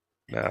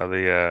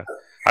 No,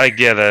 I think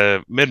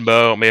the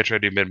mid-mo, maybe try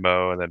to do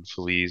mid-mo and then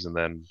Felice, and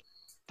then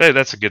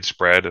that's a good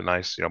spread, a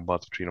nice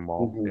month between them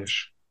all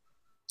ish.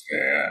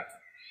 Yeah,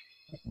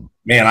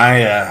 man,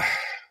 I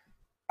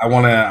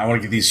wanna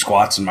get these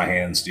squats in my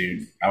hands,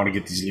 dude. I want to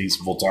get these Elite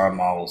full-time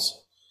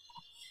models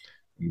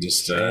and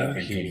just come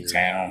to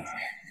town.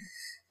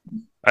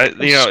 I was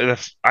listening,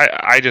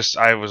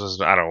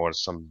 I don't know what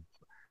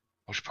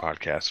which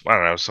podcast, I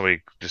don't know,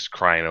 somebody just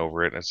crying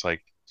over it, and it's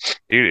like,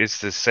 dude, it's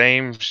the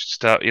same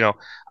stuff.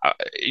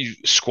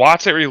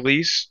 Squats at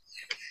release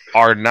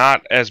are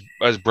not as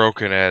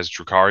broken as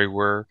Drukari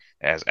were,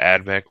 as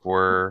Admech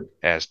were,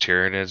 as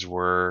Tyranids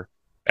were,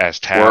 as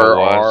Tau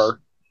was.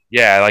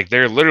 Yeah, like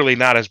they're literally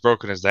not as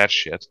broken as that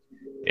shit,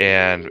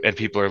 and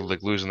people are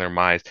like losing their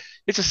minds.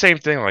 It's the same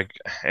thing. Like,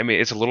 I mean,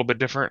 it's a little bit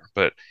different,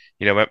 but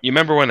you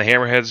remember when the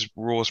Hammerheads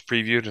rule was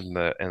previewed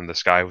and the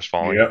sky was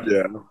falling? Yep.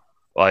 Yeah.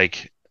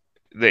 Like,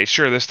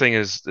 this thing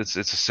is it's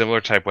a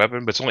similar type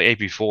weapon, but it's only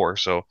AP4,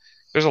 so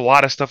there's a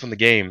lot of stuff in the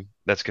game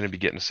that's going to be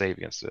getting a save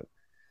against it.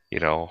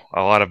 A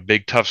lot of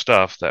big tough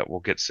stuff that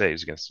will get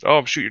saves against it.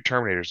 Oh, shoot your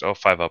Terminators. Oh,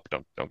 5 up.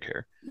 Don't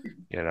care.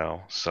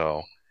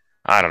 So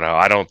I don't know.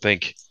 I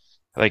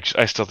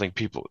still think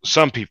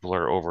some people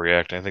are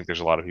overreacting. I think there's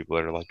a lot of people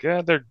that are like,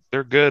 yeah,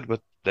 they're good, but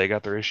they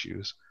got their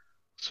issues.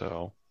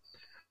 So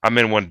I'm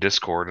in one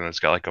Discord and it's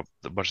got like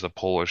a bunch of the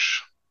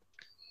Polish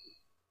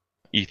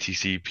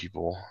ETC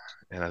people,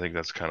 and I think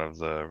that's kind of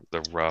the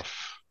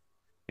rough.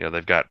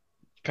 They've got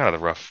kind of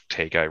the rough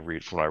take I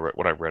read from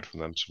what I read from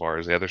them as far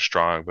as they're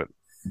strong, but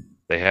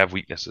they have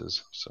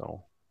weaknesses.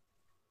 So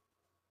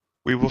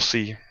we will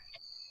see.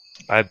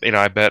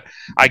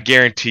 I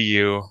guarantee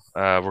you,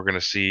 we're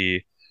gonna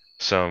see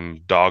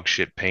some dog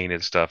shit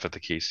painted stuff at the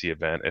KC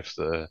event if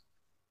the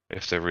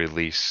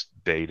release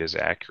date is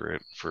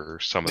accurate for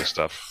some of the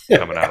stuff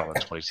coming out on the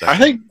 22nd.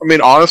 I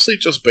mean, honestly,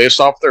 just based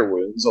off their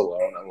wounds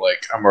alone,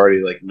 I'm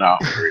already like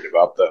not worried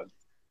about them.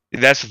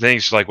 That's the thing.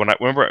 So like when I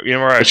remember,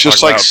 It's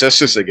just like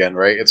Sisters again,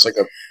 right? It's like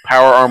a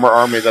power armor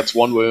army that's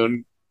 1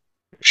 wound.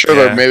 Sure,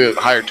 they're maybe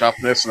higher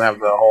toughness and have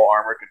the whole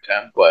armor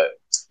content, but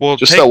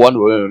just that 1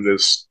 wound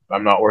is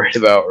I'm not worried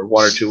about, or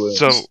 1 or 2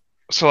 wounds.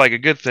 So like a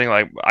good thing,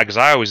 like because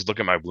I always look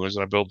at my wounds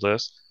when I build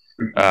this.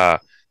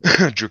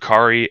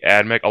 Drukari,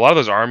 Admech, a lot of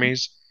those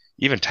armies,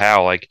 even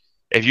Tau. Like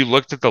if you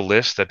looked at the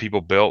list that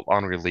people built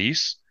on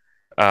release,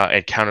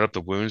 and counted up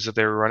the wounds that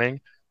they were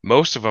running,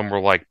 most of them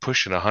were like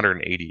pushing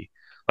 180.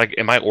 Like,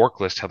 and my orc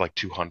list had like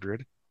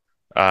 200.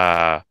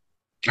 Uh,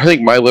 I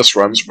think my list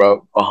runs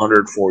about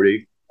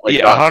 140, like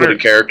yeah, not including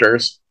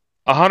characters.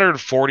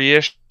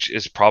 140-ish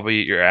is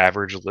probably your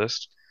average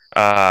list.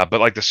 But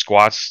like the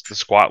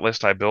squat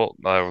list I built,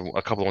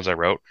 a couple of ones I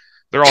wrote,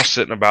 they're all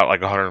sitting about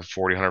like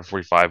 140,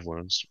 145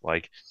 wounds.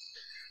 Like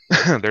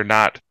they're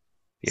not,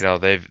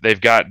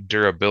 they've got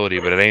durability,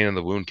 but it ain't in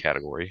the wound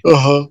category.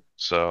 Uh-huh.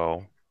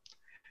 So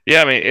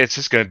yeah, I mean, it's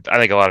just gonna. I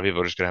think a lot of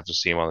people are just gonna have to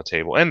see them on the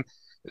table, and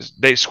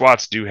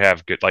squats do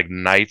have good like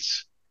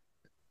knights.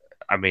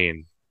 I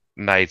mean,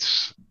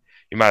 knights.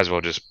 You might as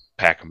well just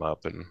pack them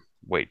up and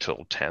wait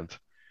till 10th,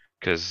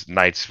 because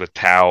knights with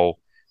Tau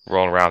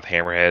rolling around with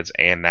hammerheads,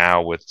 and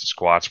now with the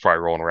squats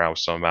probably rolling around with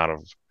some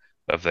amount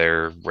of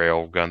their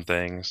rail gun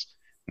things,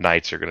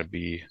 knights are gonna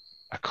be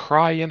a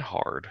crying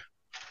hard.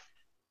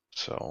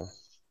 So,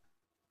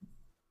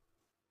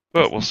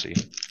 but we'll see.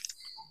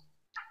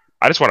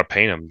 I just want to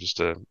paint them just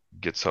to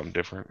get something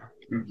different.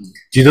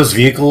 Dude, those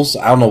vehicles,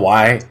 I don't know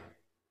why.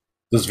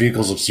 Those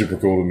vehicles look super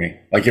cool to me.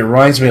 Like it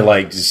reminds me of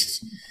like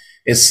just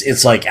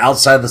it's like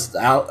outside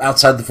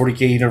the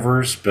 40K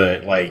universe,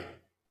 but like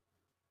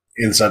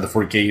inside the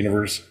 40K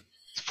universe.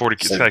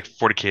 It's like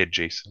 40K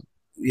adjacent.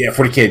 Yeah,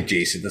 40K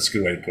adjacent. That's a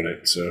good way to put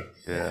it. So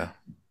Yeah.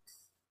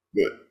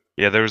 but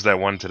Yeah, there was that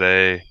one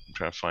today. I'm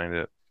trying to find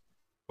it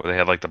where they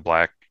had like the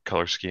black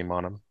color scheme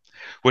on them,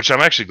 which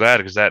I'm actually glad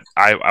because that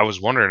I was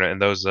wondering,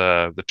 and those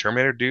the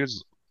Terminator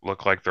dudes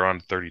look like they're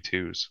on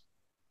 32s.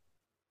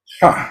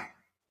 huh.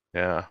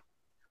 Yeah.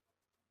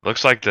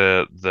 Looks like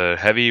the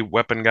heavy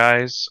weapon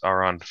guys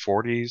are on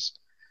 40s.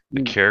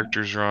 The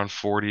characters are on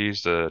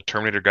 40s. The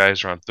Terminator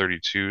guys are on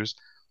 32s.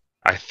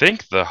 I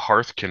think the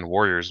Hearthkin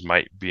Warriors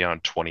might be on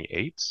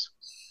 28s.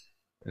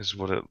 Is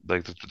what it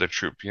like the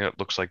troop unit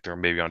looks like they're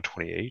maybe on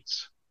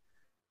 28s.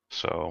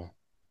 So,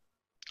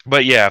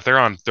 but yeah, if they're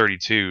on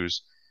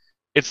 32s,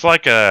 it's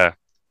like the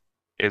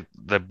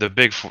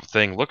big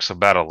thing looks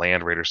about a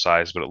Land Raider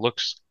size, but it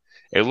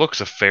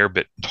looks a fair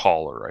bit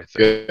taller, I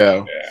think.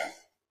 Yeah.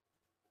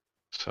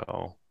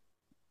 So,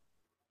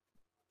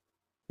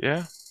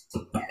 yeah.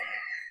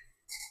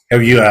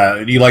 Have you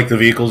do you like the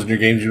vehicles in your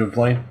games you've been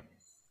playing?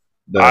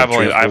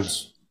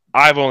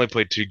 I've only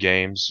played 2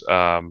 games,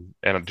 and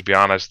to be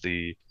honest,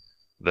 the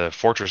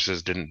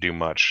fortresses didn't do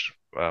much.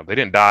 They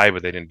didn't die,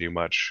 but they didn't do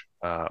much.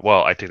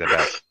 Well, I take that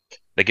back.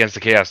 Against the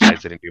Chaos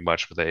Knights, they didn't do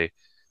much,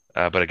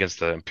 but against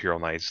the Imperial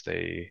Knights,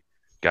 they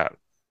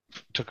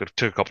took a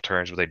couple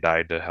turns, but they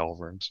died to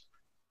Helverns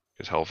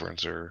because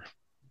Helverns are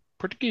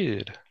pretty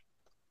good,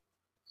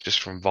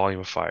 just from volume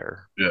of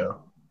fire. Yeah.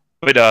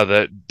 But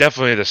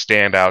definitely the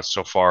standouts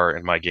so far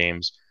in my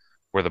games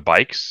were the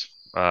bikes,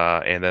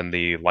 and then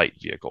the light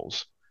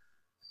vehicles.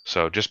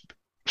 So just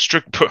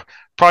strict,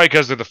 probably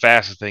because they're the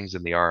fastest things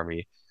in the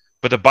army.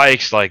 But the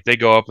bikes, like they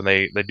go up and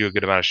they do a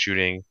good amount of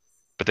shooting,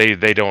 but they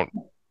don't.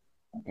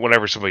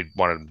 Whenever somebody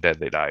wanted them dead,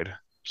 they died.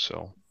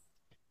 So,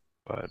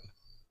 but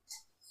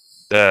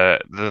the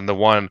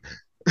one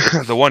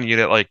the one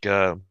unit like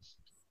a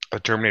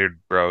Terminator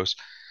Bros,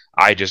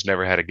 I just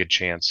never had a good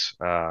chance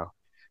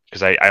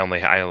because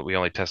we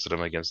only tested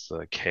them against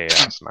the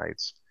Chaos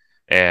Knights,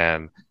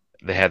 and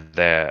I had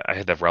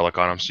the relic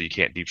on them, so you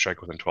can't deep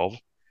strike within 12,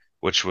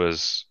 which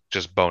was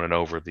just boning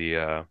over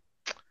the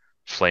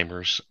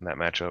Flamers in that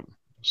matchup.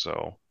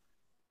 So,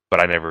 but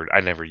I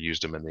never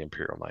used them in the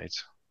Imperial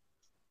Knights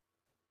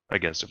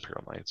against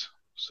Imperial Knights.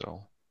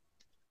 So,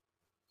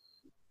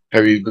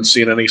 Have you been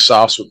seeing any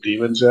sauce with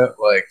demons yet?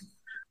 Like,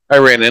 I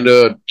ran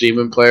into a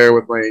demon player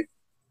with the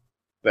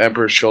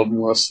Emperor's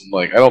Children list, and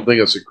like, I don't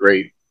think it's a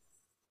great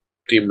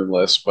demon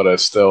list, but I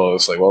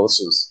was like, well, this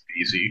is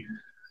easy.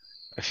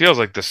 it feels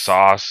like the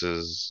sauce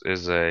is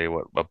a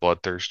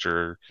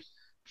bloodthirster,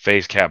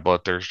 phase cap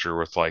bloodthirster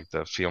with like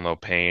the feel no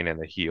pain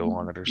and the heal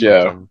on it or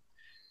something.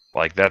 Yeah.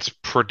 Like that's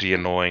pretty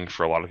annoying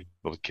for a lot of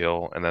people to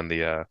kill. And then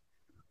the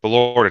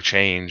Lord of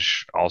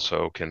Change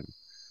also can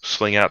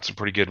sling out some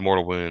pretty good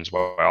mortal wounds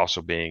while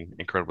also being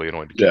incredibly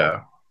annoying to kill. Yeah.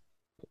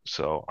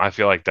 So I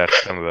feel like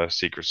that's kind of the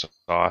secret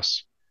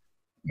sauce.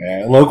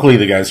 Yeah, locally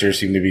the guys here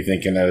seem to be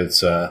thinking that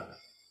it's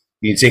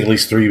you can take at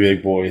least 3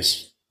 big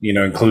boys,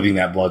 including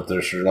that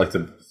bloodthirster.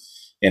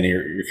 And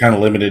you're kind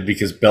of limited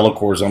because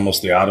Be'lakor is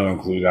almost the auto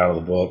include out of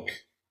the book.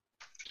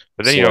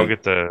 But then you don't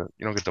get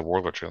the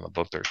Warlord tree on the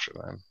bloodthirster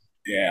then.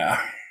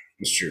 Yeah,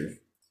 that's true.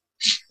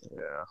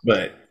 Yeah,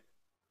 but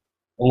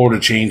Lord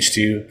of Change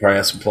too probably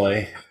has some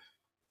play.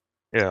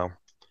 Yeah,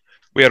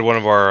 we had one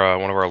of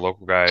our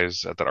local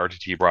guys at that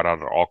RTT brought out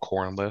an all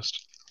Khorne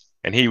list,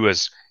 and he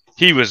was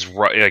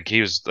like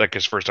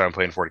his first time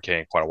playing 40K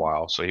in quite a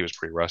while, so he was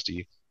pretty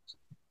rusty.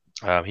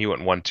 He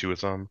went 1-2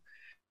 with them,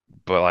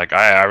 but like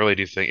I really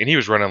do think, and he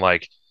was running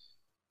like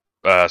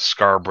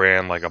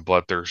Scarbrand, like a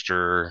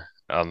bloodthirster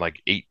on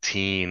like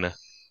 18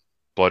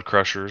 blood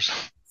crushers.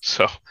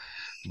 So,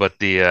 but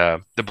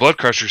the blood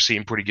crushers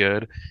seemed pretty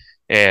good,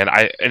 and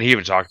he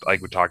even talked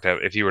like we talked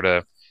about if he were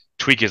to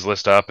tweak his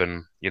list up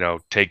and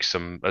take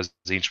some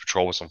Tzeentch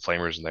patrol with some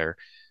flamers in there,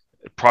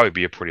 it'd probably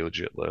be a pretty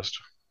legit list.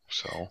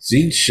 So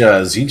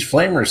Zinch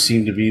Flamers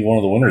seem to be one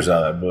of the winners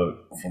out of that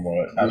book, from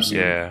what I've seen.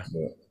 yeah,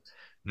 But,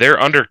 they're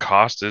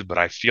undercosted, but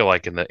I feel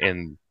like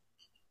in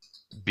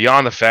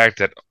beyond the fact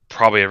that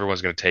probably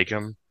everyone's going to take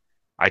them,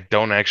 I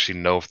don't actually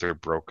know if they're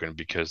broken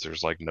because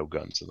there's like no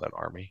guns in that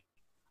army.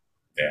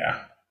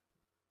 yeah.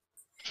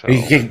 So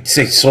You can't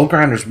say Soul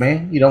Grinders,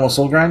 man. You don't want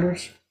Soul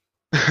Grinders?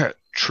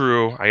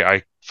 true,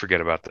 I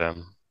forget about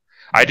them.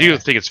 I do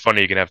think it's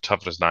funny you can have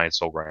Toughness 9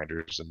 Soul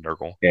Grinders and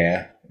Nurgle.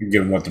 Yeah. You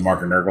give them what the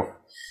marker Nurgle.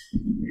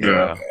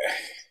 Yeah.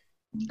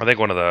 I think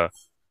one of the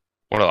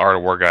Art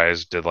of War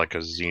guys did like a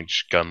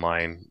Zinch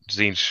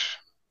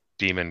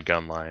Demon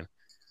gun line,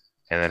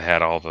 and then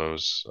had all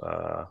those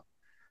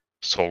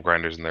Soul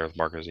Grinders in there with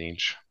Marcus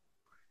Zinch,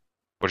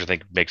 which I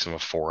think makes him a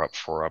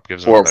 4-up,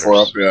 gives him a better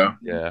 4-up, yeah.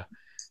 yeah.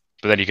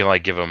 But then you can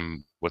like give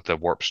him with the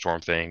Warp Storm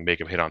thing, make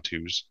him hit on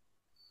 2s.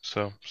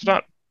 So it's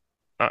not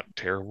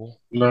terrible.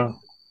 No.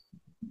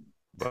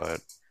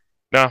 But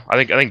no,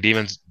 I think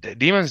demons.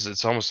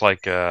 It's almost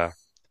like I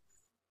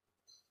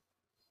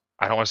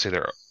don't want to say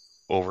they're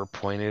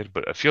overpointed,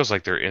 but it feels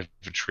like their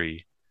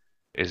infantry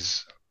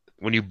is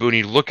when you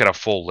look at a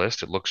full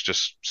list, it looks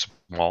just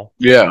small.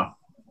 Yeah.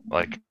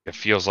 Like it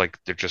feels like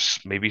they're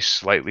just maybe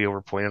slightly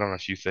overpointed on a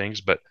few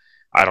things, but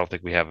I don't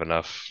think we have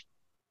enough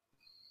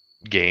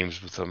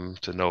games with them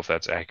to know if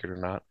that's accurate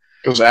or not.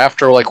 Because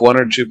after like 1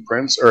 or 2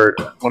 prints or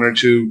 1 or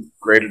 2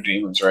 greater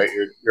demons, right?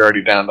 You're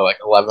already down to like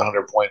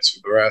 1,100 points for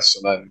the rest,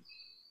 and then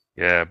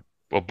yeah.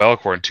 Well,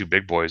 Be'lakor and 2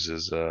 big boys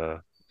is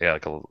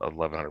like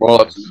 1,100.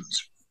 Well,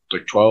 it's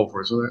like 12,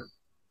 wasn't it?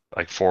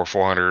 Like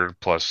 400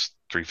 plus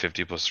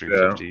 350 plus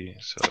 350. Yeah.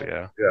 So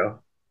yeah. Yeah.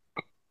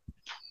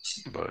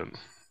 But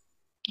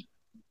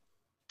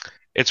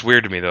it's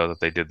weird to me though that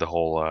they did the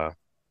whole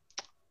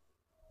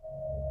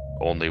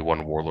only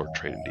 1 warlord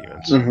trait in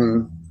demons.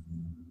 Mm-hmm.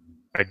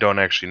 I don't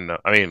actually know.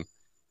 I mean,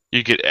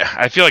 you could.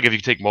 I feel like if you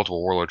take multiple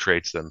warlord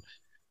traits, then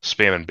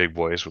spamming big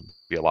boys would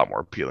be a lot more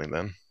appealing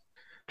then,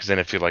 because then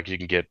I feel like you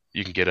can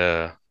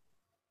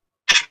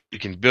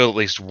build at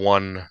least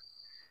 1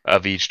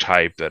 of each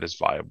type that is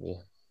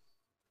viable.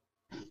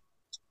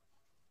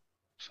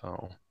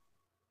 So,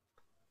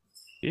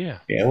 yeah.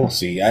 Yeah, we'll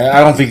see. I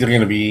don't think they're going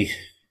to be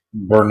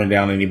burning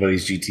down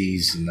anybody's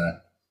GTs in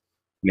the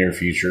near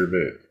future,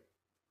 but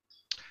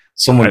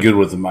someone good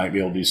with them might be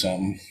able to do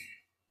something.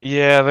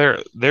 Yeah,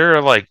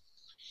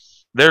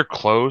 they're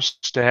close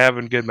to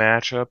having good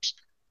matchups,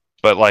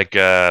 but like,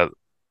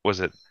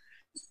 was it?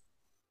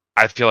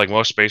 I feel like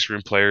most Space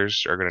Marine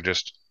players are gonna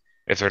just,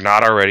 if they're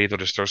not already, they'll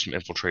just throw some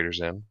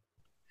infiltrators in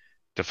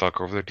to fuck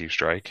over their deep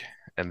strike,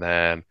 and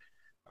then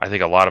I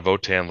think a lot of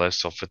Votann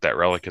lists will fit that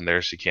relic in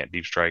there, so you can't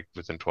deep strike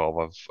within 12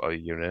 of a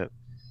unit.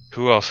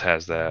 Who else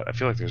has that? I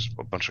feel like there's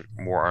a bunch of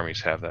more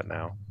armies have that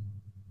now.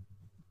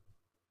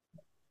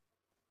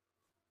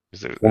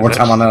 One more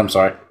time on that, I'm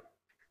sorry.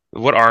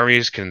 What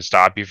armies can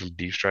stop you from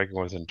deep striking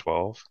within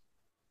 12?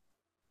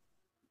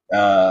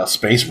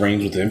 Space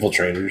Marines with the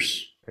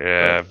infiltrators.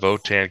 Yeah,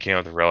 Votann came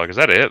out with the relic. Is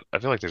that it? I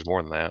feel like there's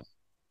more than that.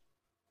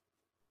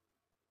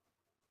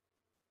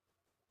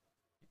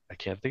 I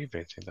can't think of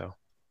anything though.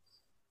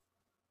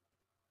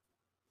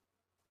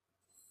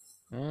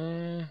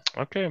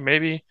 Okay,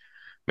 maybe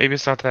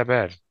it's not that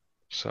bad.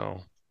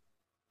 So,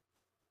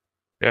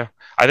 yeah,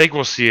 I think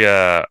we'll see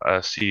a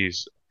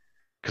seas,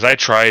 because I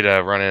tried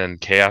running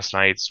Chaos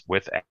Knights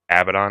with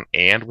Abaddon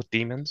and with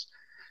Demons,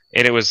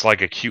 and it was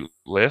like a cute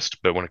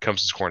list. But when it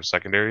comes to scoring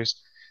secondaries,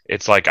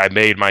 it's like I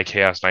made my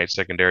Chaos Knight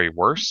secondary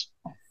worse,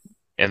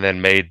 and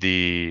then made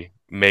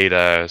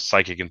a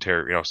Psychic and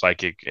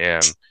Psychic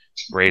and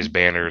Raised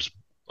Banners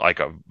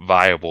like a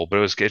viable, but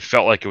it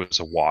felt like it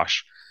was a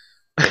wash.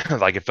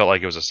 Like it felt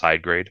like it was a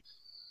side grade.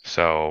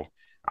 So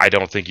I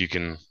don't think you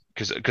can,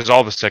 because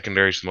all the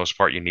secondaries for the most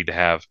part you need to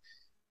have,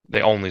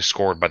 they only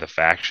scored by the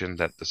faction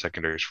that the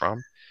secondary is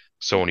from.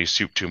 So when you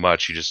soup too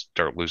much, you just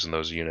start losing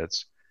those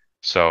units.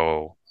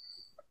 So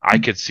I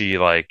could see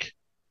like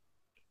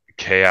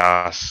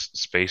Chaos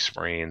Space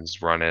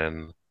Marines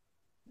running,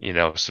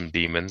 some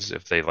demons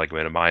if they like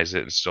minimize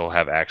it and still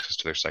have access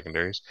to their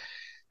secondaries.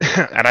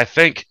 And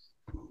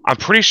I'm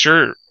pretty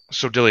sure.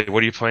 So Dilly,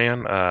 what are you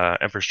playing?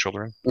 Emperor's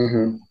Children.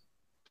 Mm-hmm.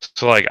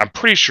 So like, I'm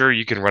pretty sure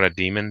you can run a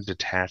demon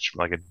detachment,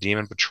 like a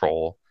demon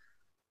patrol,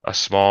 a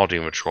small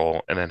demon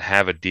patrol, and then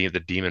have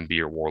the demon be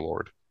your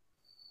warlord,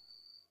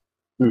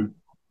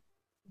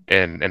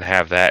 and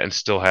have that, and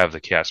still have the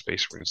Chaos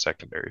Space Marine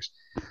secondaries.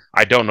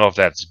 I don't know if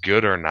that's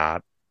good or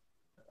not.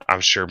 I'm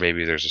sure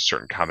maybe there's a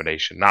certain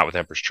combination, not with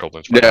Emperor's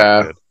Children.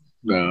 Yeah, good.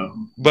 No.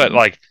 But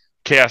like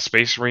Chaos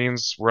Space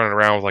Marines running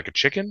around with like a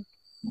chicken,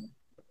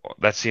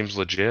 that seems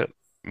legit.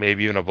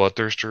 Maybe even a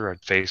Bloodthirster, a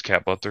Phase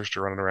Cap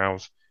Bloodthirster running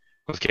around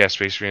with Chaos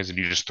Space Marines, and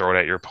you just throw it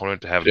at your opponent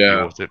to have to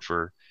deal with it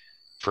for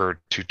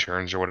 2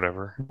 turns or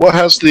whatever. What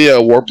has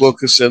the Warp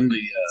Locus in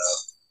the?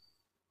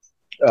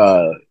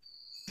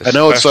 I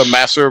know it's a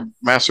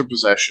Master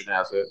Possession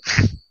has it.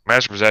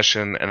 Master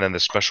Possession, and then the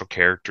special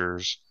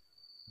characters,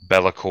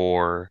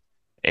 Be'lakor,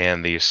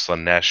 and the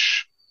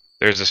Slaanesh.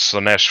 There's a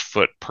Slaanesh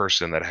foot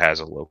person that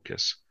has a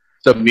Locus.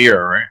 The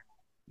mirror, right?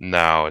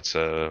 No,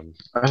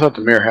 I thought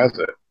the mirror has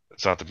it.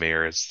 it's not the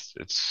mirror.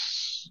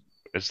 It's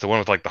the one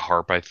with like the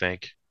harp, I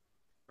think.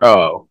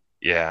 Oh,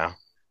 Yeah.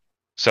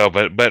 So,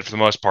 but for the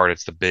most part,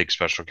 it's the big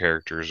special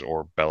characters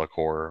or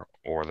Be'lakor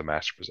or the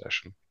Master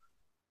Possession.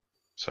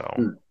 So,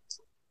 Hmm.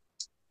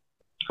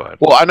 but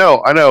well, I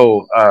know.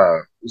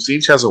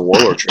 Zinch has a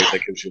warlord trait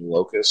that gives you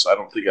locust. I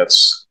don't think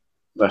that's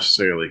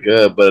necessarily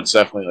good, but it's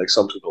definitely like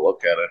something to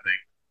look at. I think.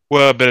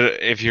 well,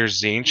 but if you're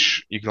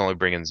Zinch, you can only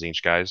bring in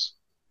Zinch guys.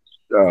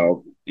 Yeah,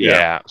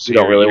 Yeah. So you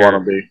don't really want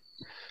to you're be.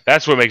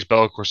 that's what makes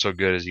Be'lakor so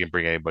good is you can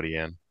bring anybody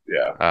in.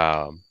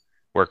 Yeah.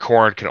 Where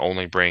Khorne can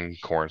only bring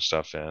Khorne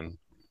stuff in.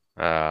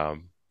 But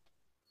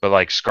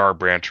like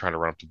Skarbrand trying to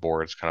run up the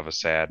board is kind of a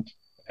sad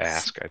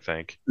ask, I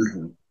think.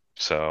 Mm-hmm.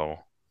 So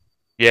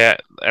yeah,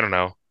 I don't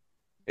know.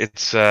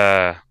 It's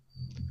they're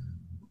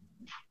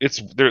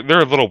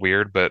a little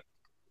weird, but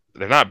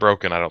they're not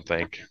broken, I don't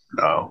think.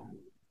 No.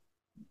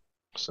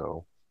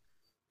 So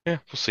yeah,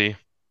 we'll see.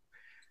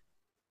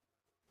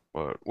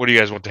 What do you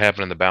guys want to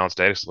happen in the balanced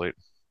data slate?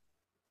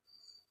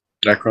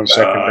 Necron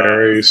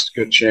secondaries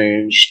get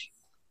changed.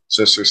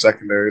 Sister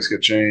secondaries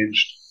get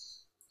changed.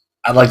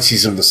 I'd like to see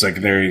some of the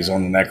secondaries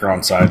on the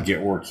Necron side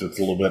get worked with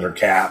a little better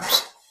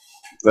caps.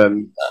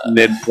 Then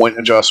mid point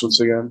adjustments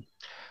again.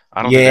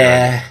 I don't think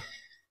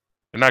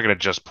they're not going to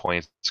adjust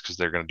points because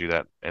they're going to do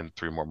that in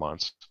 3 more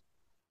months.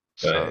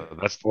 So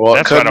that's it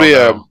what could I don't be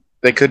know.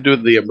 they could do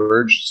the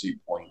emergency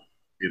point,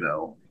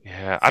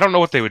 Yeah, I don't know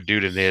what they would do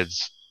to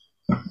Nids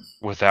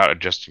without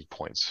adjusting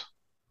points.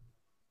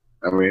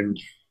 I mean,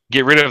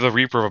 Get rid of the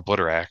Reaper of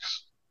Obliterax.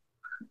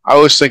 I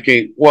was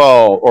thinking,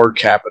 well, or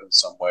cap it in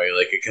some way.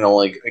 Like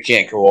it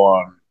can't go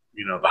on,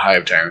 the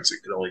Hive Tyrants.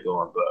 It can only go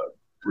on the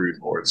Brood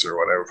Lords or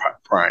whatever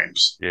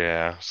primes.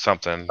 Yeah,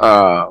 something.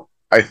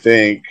 I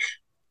think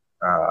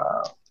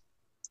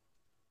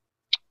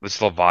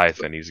This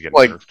Leviathan needs to get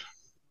like nerfed.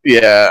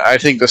 yeah, I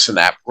think the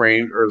synap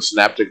range or the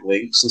synaptic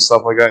links and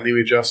stuff like that need to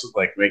be adjusted.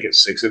 Like make it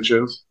 6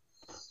 inches.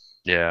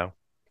 Yeah.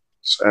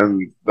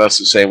 And that's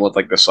the same with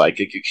like the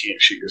psychic. You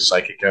can't shoot your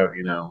psychic out,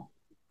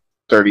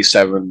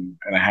 37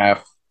 and a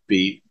half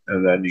feet,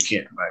 and then you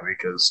can't deny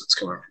because it's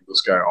coming from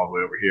this guy all the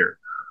way over here.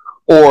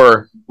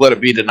 Or let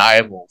it be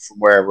deniable from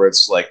wherever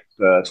it's like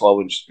the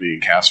 12 inches being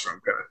cast from,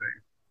 kind of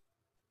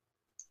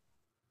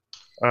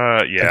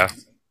thing. Yeah.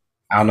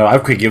 I don't know.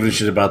 I've quit giving a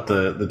shit about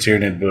the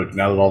Tyranid book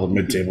now that all the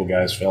mid-table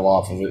guys fell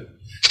off of it.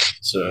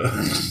 So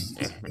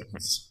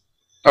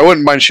I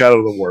wouldn't mind Shadow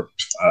of the Warp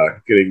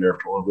getting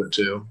nerfed a little bit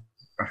too.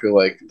 I feel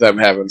like them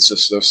having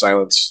System of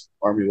Silence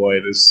Army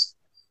White is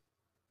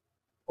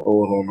a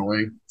little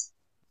annoying.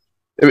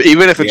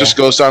 Even if it just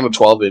goes down to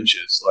 12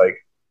 inches, like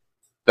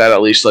that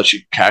at least lets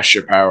you cast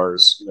your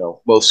powers,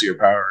 most of your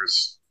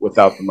powers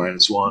without the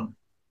 -1.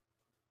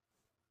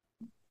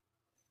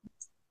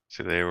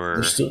 So they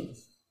were. Should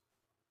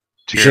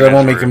I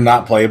want to make them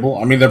not playable?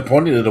 I mean, they're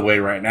pointing it away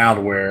right now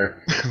to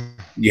where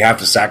you have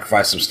to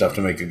sacrifice some stuff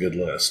to make a good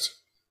list.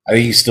 I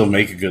think you still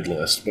make a good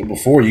list, but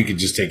before you could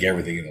just take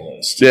everything in the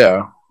list.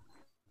 Yeah.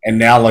 And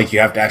now, like, you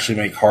have to actually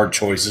make hard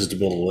choices to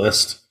build a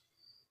list.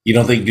 You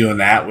don't think doing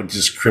that would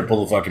just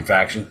cripple the fucking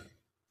faction?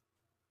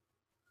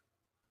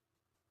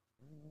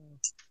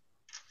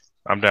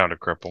 I'm down to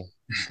cripple.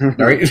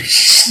 Right?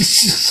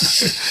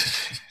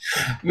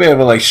 Man,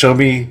 but like, show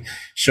me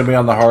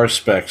on the horror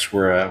specs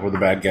where the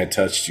bad guy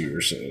touched you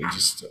or so.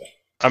 Just.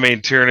 I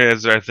mean,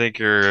 Tyranids, I think,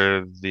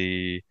 are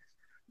the.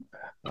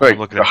 Like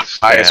looking the at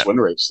highest win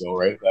rate still,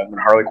 right? I mean,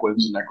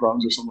 Harlequins and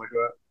Necrons or something like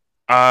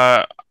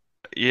that.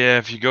 Yeah.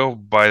 If you go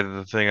by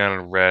the thing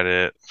on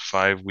Reddit,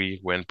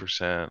 5-week win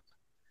percent.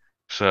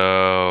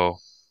 So,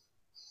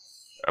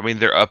 I mean,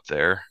 they're up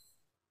there.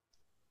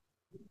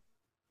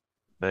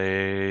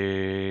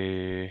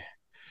 They're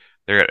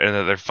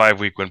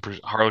 5-week win.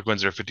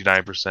 Harlequins are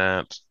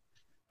 59%.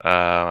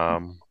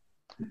 Tyranids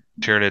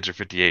are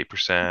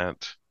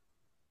 58%.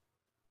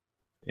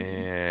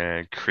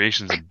 And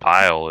Creations of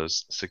Bile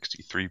is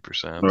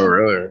 63%. Oh,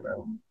 really?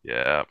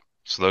 Yeah.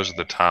 So those are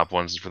the top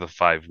ones for the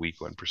 5-week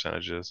win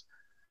percentages.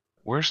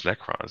 Where's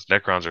Necrons?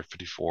 Necrons are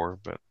 54,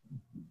 but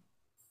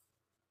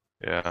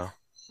yeah.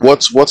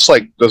 What's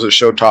like? Does it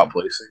show top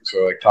placings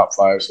or like top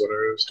 5s,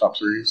 whatever it is, top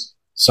 3s?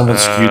 Someone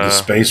skewed the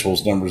Space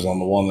Wolves numbers on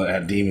the one that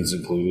had demons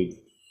included.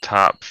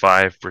 Top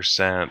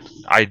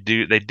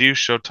 5%. They do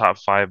show top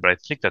 5, but I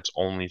think that's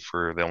only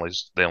for they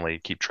only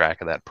keep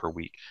track of that per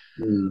week.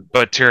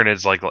 But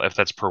Tyranids, like if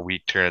that's per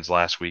week, Tyranids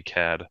last week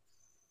had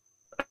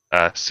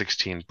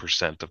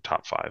 16% of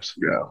top 5s.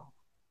 Yeah.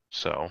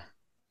 So,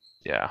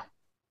 yeah.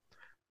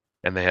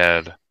 And they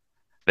had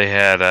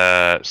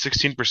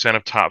 16%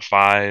 of top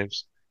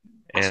 5s,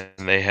 and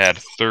they had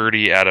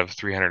 30 out of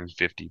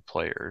 350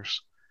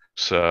 players.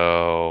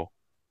 So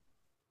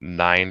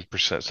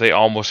 9%. So they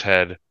almost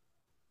had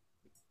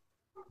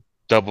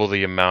double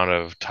the amount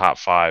of top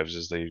 5s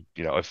as they,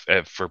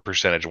 if for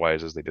percentage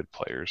wise as they did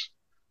players.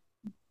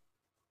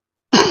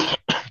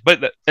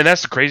 But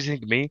that's the crazy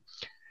thing to me.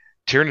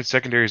 Tyranid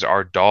secondaries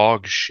are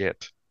dog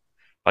shit.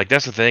 Like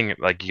that's the thing.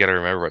 Like you got to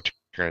remember about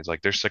Tyranids.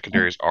 Like their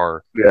secondaries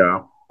are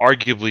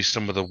arguably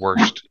some of the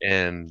worst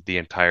in the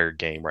entire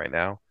game right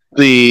now.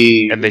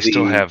 And they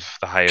still have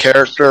the highest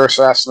character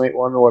assassinate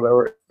one or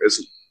whatever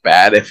isn't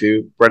bad if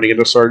you're running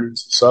into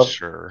sergeants and stuff.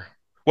 Sure.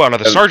 Well, no,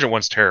 the sergeant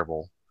one's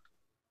terrible.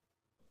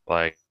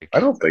 Like, I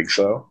don't think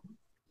so.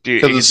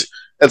 Because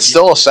it's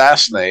still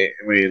assassinate.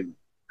 I mean,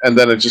 and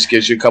then it just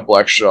gives you a couple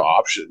extra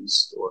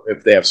options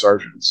if they have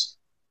sergeants.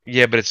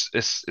 Yeah, but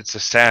it's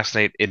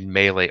assassinate in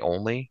melee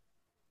only.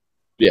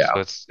 Yeah.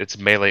 So it's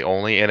melee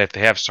only, and if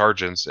they have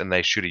sergeants and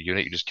they shoot a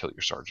unit, you just kill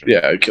your sergeant.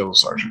 Yeah, kill the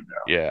sergeant.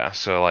 Yeah.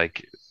 So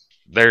like,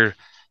 their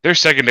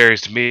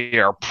secondaries to me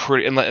are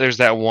pretty. And there's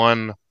that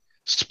one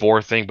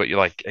spore thing, but you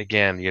like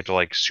again, you have to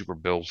like super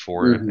build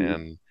for it,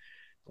 and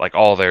like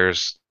all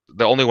theirs.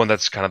 The only one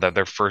that's kind of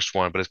their first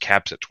one, but it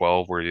caps at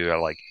 12, where you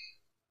gotta like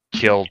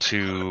kill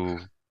two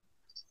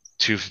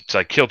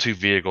kill 2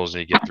 vehicles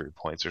and you get 3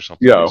 points or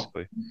something. Yeah.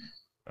 Basically.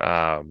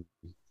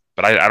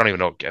 But I don't even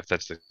know if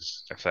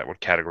that would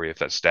category if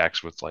that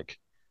stacks with like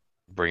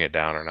bring it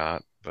down or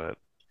not. But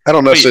I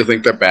don't necessarily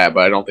think they're bad,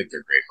 but I don't think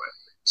they're great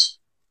weapons.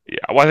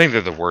 Yeah, well, I think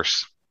they're the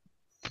worst,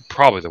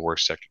 probably the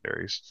worst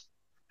secondaries.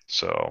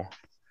 So,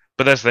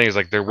 but that's the thing is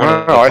like they're one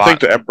of the I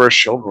think the Emperor's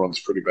Shield one's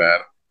pretty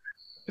bad.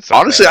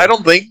 Honestly, I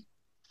don't think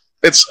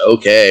it's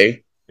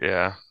okay.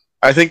 Yeah,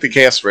 I think the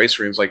Chaos Space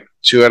Marines, like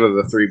 2 out of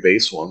the 3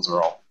 base ones,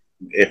 are all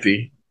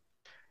iffy.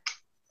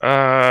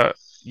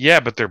 Yeah,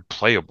 but they're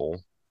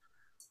playable.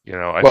 You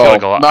know, I feel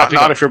like a lot.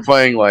 Not if you're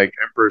playing like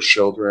Emperor's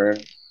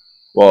Children.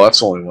 Well, that's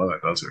the only one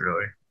that does it,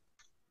 really.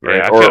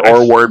 Right? Yeah,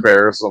 or Word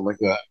Bears, something like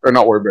that. Or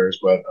not Word Bears,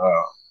 but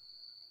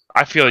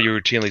I feel you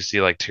routinely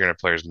see like Tyranid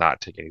players not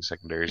take any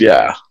secondaries.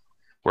 Yeah.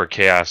 Where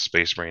Chaos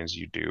Space Marines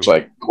you do. It's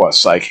like what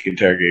Psychic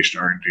Interrogation,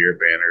 R&D, or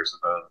Banners,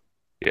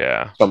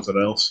 and something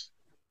else.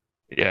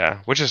 Yeah,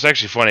 which is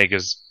actually funny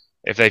because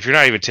if you're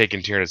not even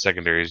taking Tyranid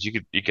secondaries, you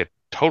could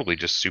totally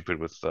just soup it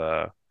with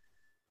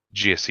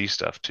GSC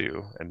stuff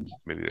too, and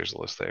maybe there's a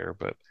list there,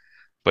 but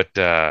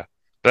that's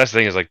the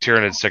thing is like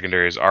Tyranid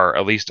secondaries are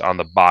at least on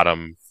the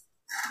bottom,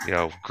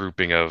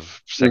 grouping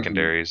of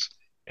secondaries,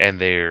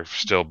 and they're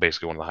still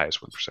basically one of the highest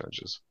win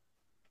percentages,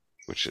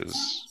 which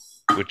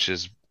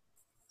is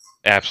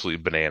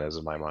absolutely bananas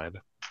in my mind,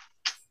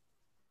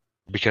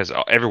 because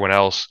everyone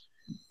else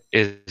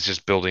is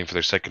just building for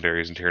their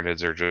secondaries, and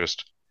Tyranids are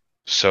just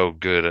so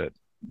good at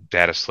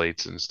data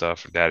slates and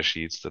stuff, and data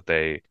sheets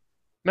that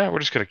we're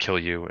just going to kill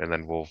you, and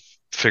then we'll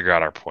figure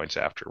out our points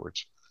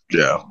afterwards.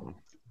 Yeah.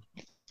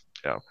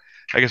 Yeah.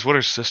 I guess what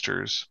are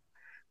sisters?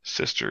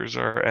 Sisters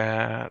are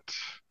at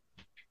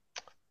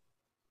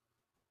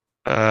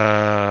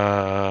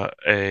a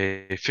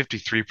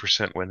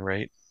 53% win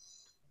rate.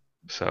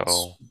 So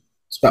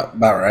it's about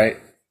right.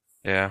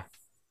 Yeah.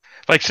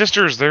 Like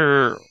sisters,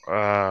 they're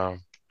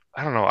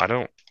I don't know.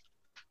 Again,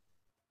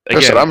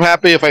 listen, I'm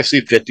happy if I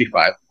see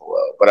 55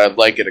 below, but I'd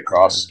like it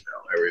across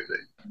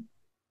everything.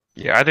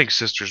 Yeah, I think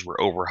sisters were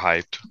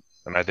overhyped,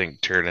 and I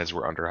think Tyranids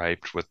were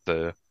underhyped with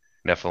the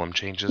Nephilim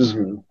changes.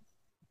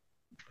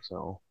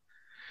 So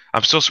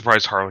I'm still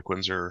surprised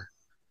Harlequins are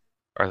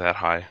that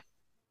high.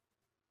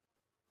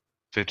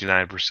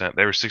 59%.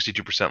 They were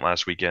 62%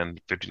 last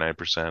weekend,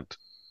 59%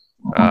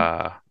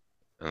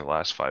 in the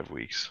last 5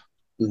 weeks.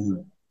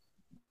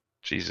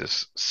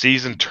 Jesus.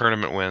 Season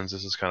tournament wins.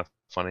 This is kind of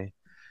funny.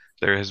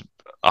 There is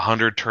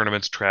 100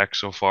 tournaments tracked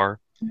so far.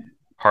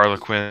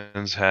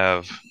 Harlequins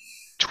have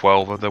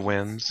 12 of the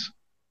wins.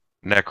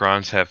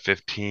 Necrons have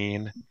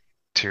 15.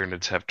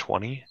 Tyranids have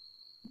 20.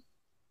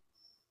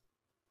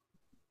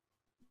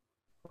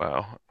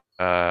 Wow.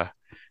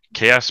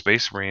 Chaos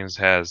Space Marines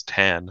has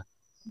 10.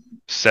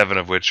 7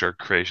 of which are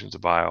creations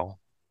of Bile.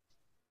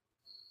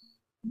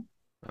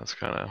 That's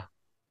kind of...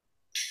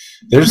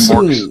 There's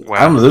some,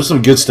 I don't know, there's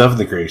some good stuff in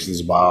the creations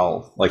of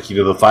Bile. Like,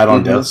 the fight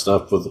on death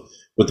stuff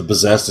with the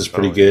possessed is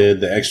pretty good.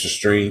 The extra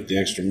strength, the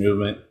extra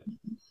movement.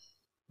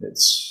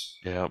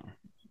 Yeah.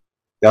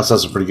 They also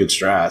have some pretty good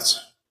strats.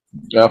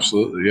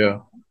 Absolutely, yeah.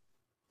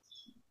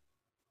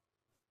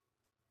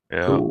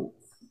 Yeah. Cool.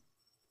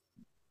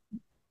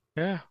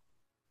 Yeah.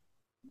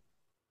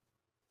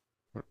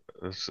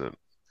 That's it.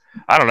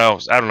 I don't know.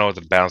 I don't know what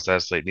the balanced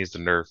slate needs to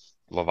nerf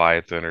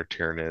Leviathan or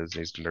Tyranids.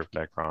 Needs to nerf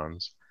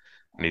Necrons.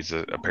 Needs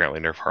to apparently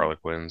nerf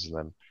Harlequins, and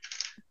then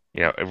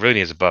it really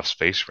needs to buff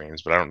Space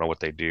Marines, but I don't know what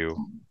they do.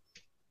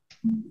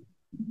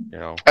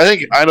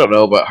 I don't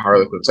know about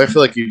Harlequins. I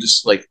feel like you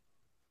just like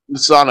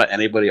it's not an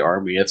anybody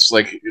army. It's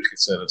like you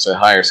said, it's a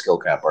higher skill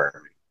cap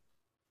army.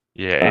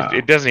 Yeah,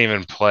 it doesn't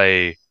even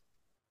play.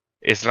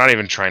 It's not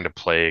even trying to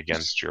play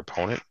against your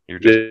opponent. You're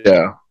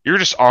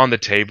just on the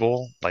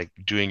table, like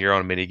doing your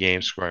own mini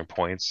game, scoring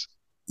points,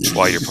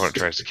 while your opponent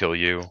tries to kill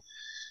you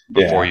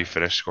before you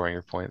finish scoring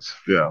your points.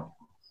 Yeah.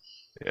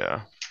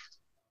 Yeah.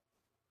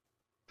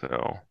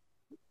 So,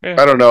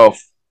 I don't know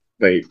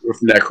if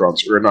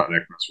Necrons, or not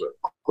Necrons,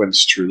 but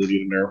Quins truly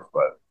need a nerf,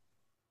 but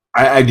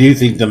I do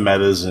think the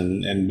meta's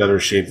in better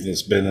shape than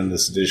it's been in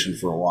this edition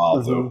for a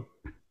while, though.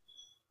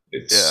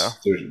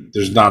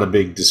 There's not a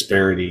big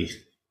disparity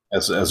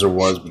as there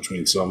was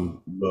between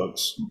some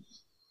books.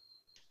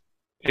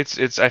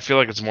 It's. I feel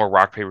like it's more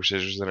rock paper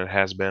scissors than it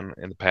has been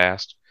in the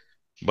past,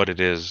 but it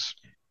is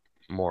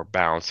more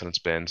balanced than it's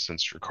been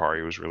since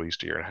Dracari was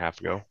released a year and a half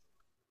ago.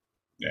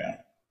 Yeah.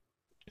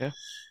 Yeah.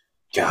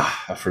 God,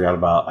 I forgot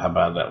about how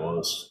bad that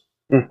was.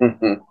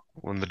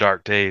 When the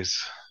dark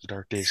days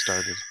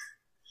started.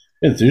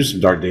 Been through some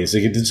dark days.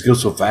 It just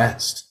goes so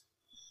fast.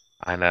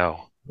 I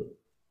know.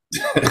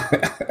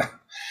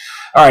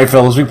 All right,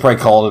 fellas, we probably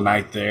call it a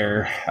night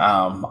there.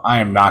 I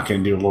am not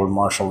going to do a Lord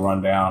Marshall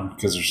rundown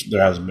because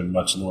there hasn't been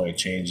much in the way of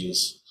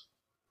changes.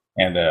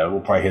 And we'll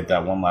probably hit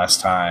that one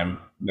last time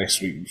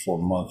next week before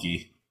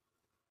Monkey.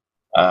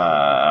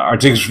 Our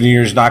tickets for New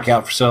Year's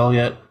knockout for sale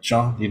yet,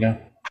 Sean? Do you know?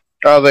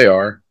 Oh, they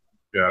are.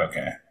 Yeah.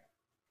 Okay.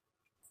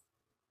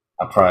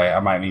 I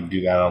might need to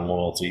do that on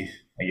loyalty.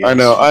 I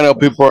know.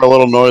 People are a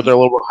little annoyed. They're a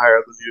little bit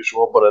higher than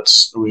usual, but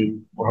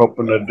we're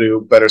hoping to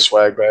do better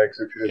swag bags.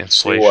 If you didn't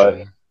see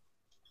what,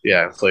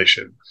 yeah,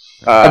 inflation.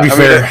 That'd be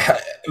fair.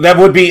 That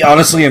would be,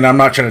 honestly, and I'm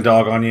not trying to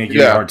dog on you and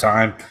give you a hard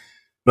time,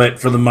 but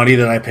for the money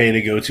that I pay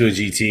to go to a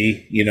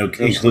GT,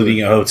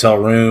 including a hotel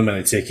room and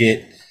a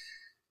ticket,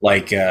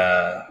 like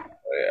a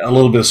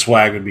little bit of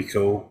swag would be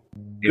cool.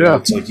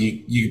 It's like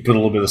you can put a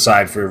little bit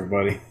aside for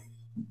everybody.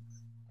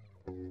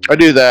 I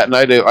do that, and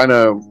I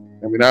know.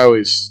 I mean,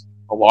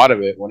 a lot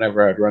of it,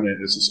 whenever I'd run it,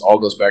 is just all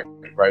goes back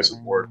to price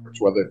of board,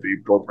 whether it be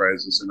door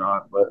prizes or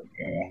not. But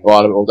a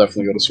lot of it will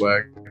definitely go to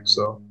swag.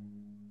 So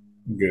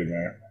good,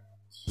 man.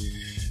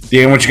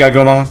 Dan, what you got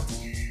going on?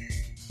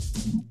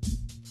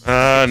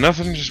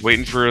 Nothing. Just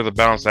waiting for the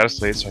balanced status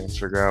date so I can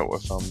figure out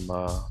if I'm,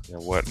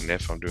 what and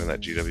if I'm doing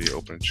that GW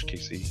Open in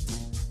KC.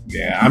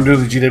 Yeah, I'm doing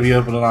the GW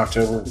Open in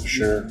October for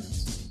sure.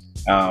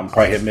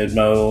 Probably hit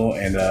Midmo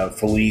and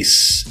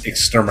Felice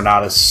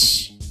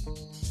Exterminatus.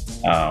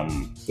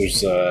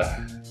 There's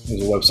a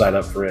website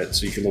up for it,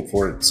 so you can look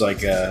for it. It's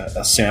like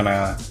a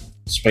Santa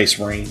Space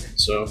Marine.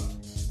 So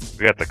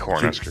we got the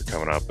Cornhusker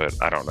coming up, but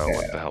I don't know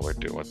what the hell they're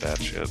doing with that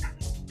shit.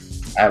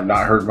 I have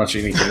not heard much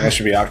of anything. That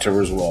should be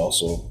October as well.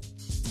 So,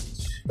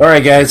 all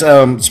right, guys.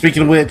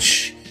 Speaking of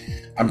which,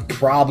 I've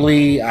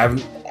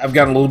gotten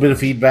a little bit of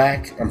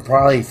feedback. I'm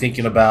probably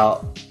thinking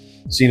about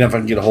seeing if I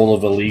can get a hold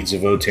of a Leagues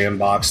of O10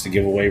 box to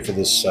give away for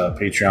this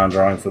Patreon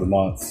drawing for the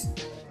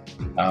month.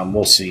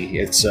 We'll see.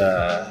 It's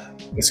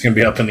going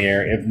to be up in the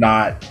air. If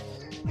not,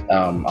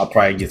 I'll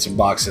probably get some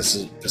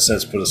boxes that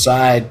says put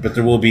aside, but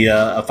there will be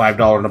a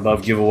 $5 and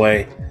above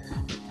giveaway,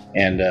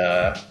 and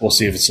we'll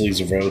see if it's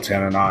Leagues of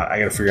O10 or not. I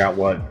got to figure out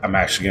what I'm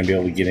actually going to be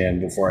able to get in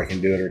before I can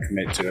do it or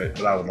commit to it,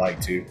 but I would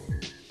like to.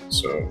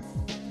 So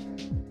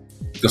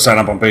go sign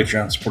up on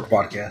Patreon, support the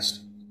podcast.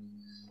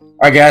 All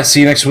right, guys. See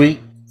you next week.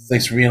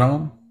 Thanks for being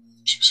on.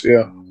 See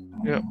ya.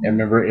 Yeah. And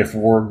remember, if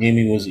war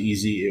gaming was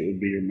easy, it would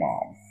be your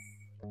mom.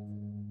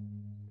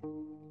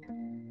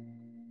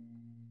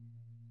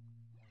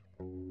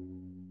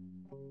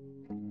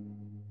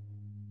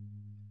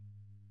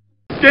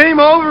 Game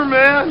over,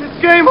 man.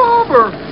 It's game over.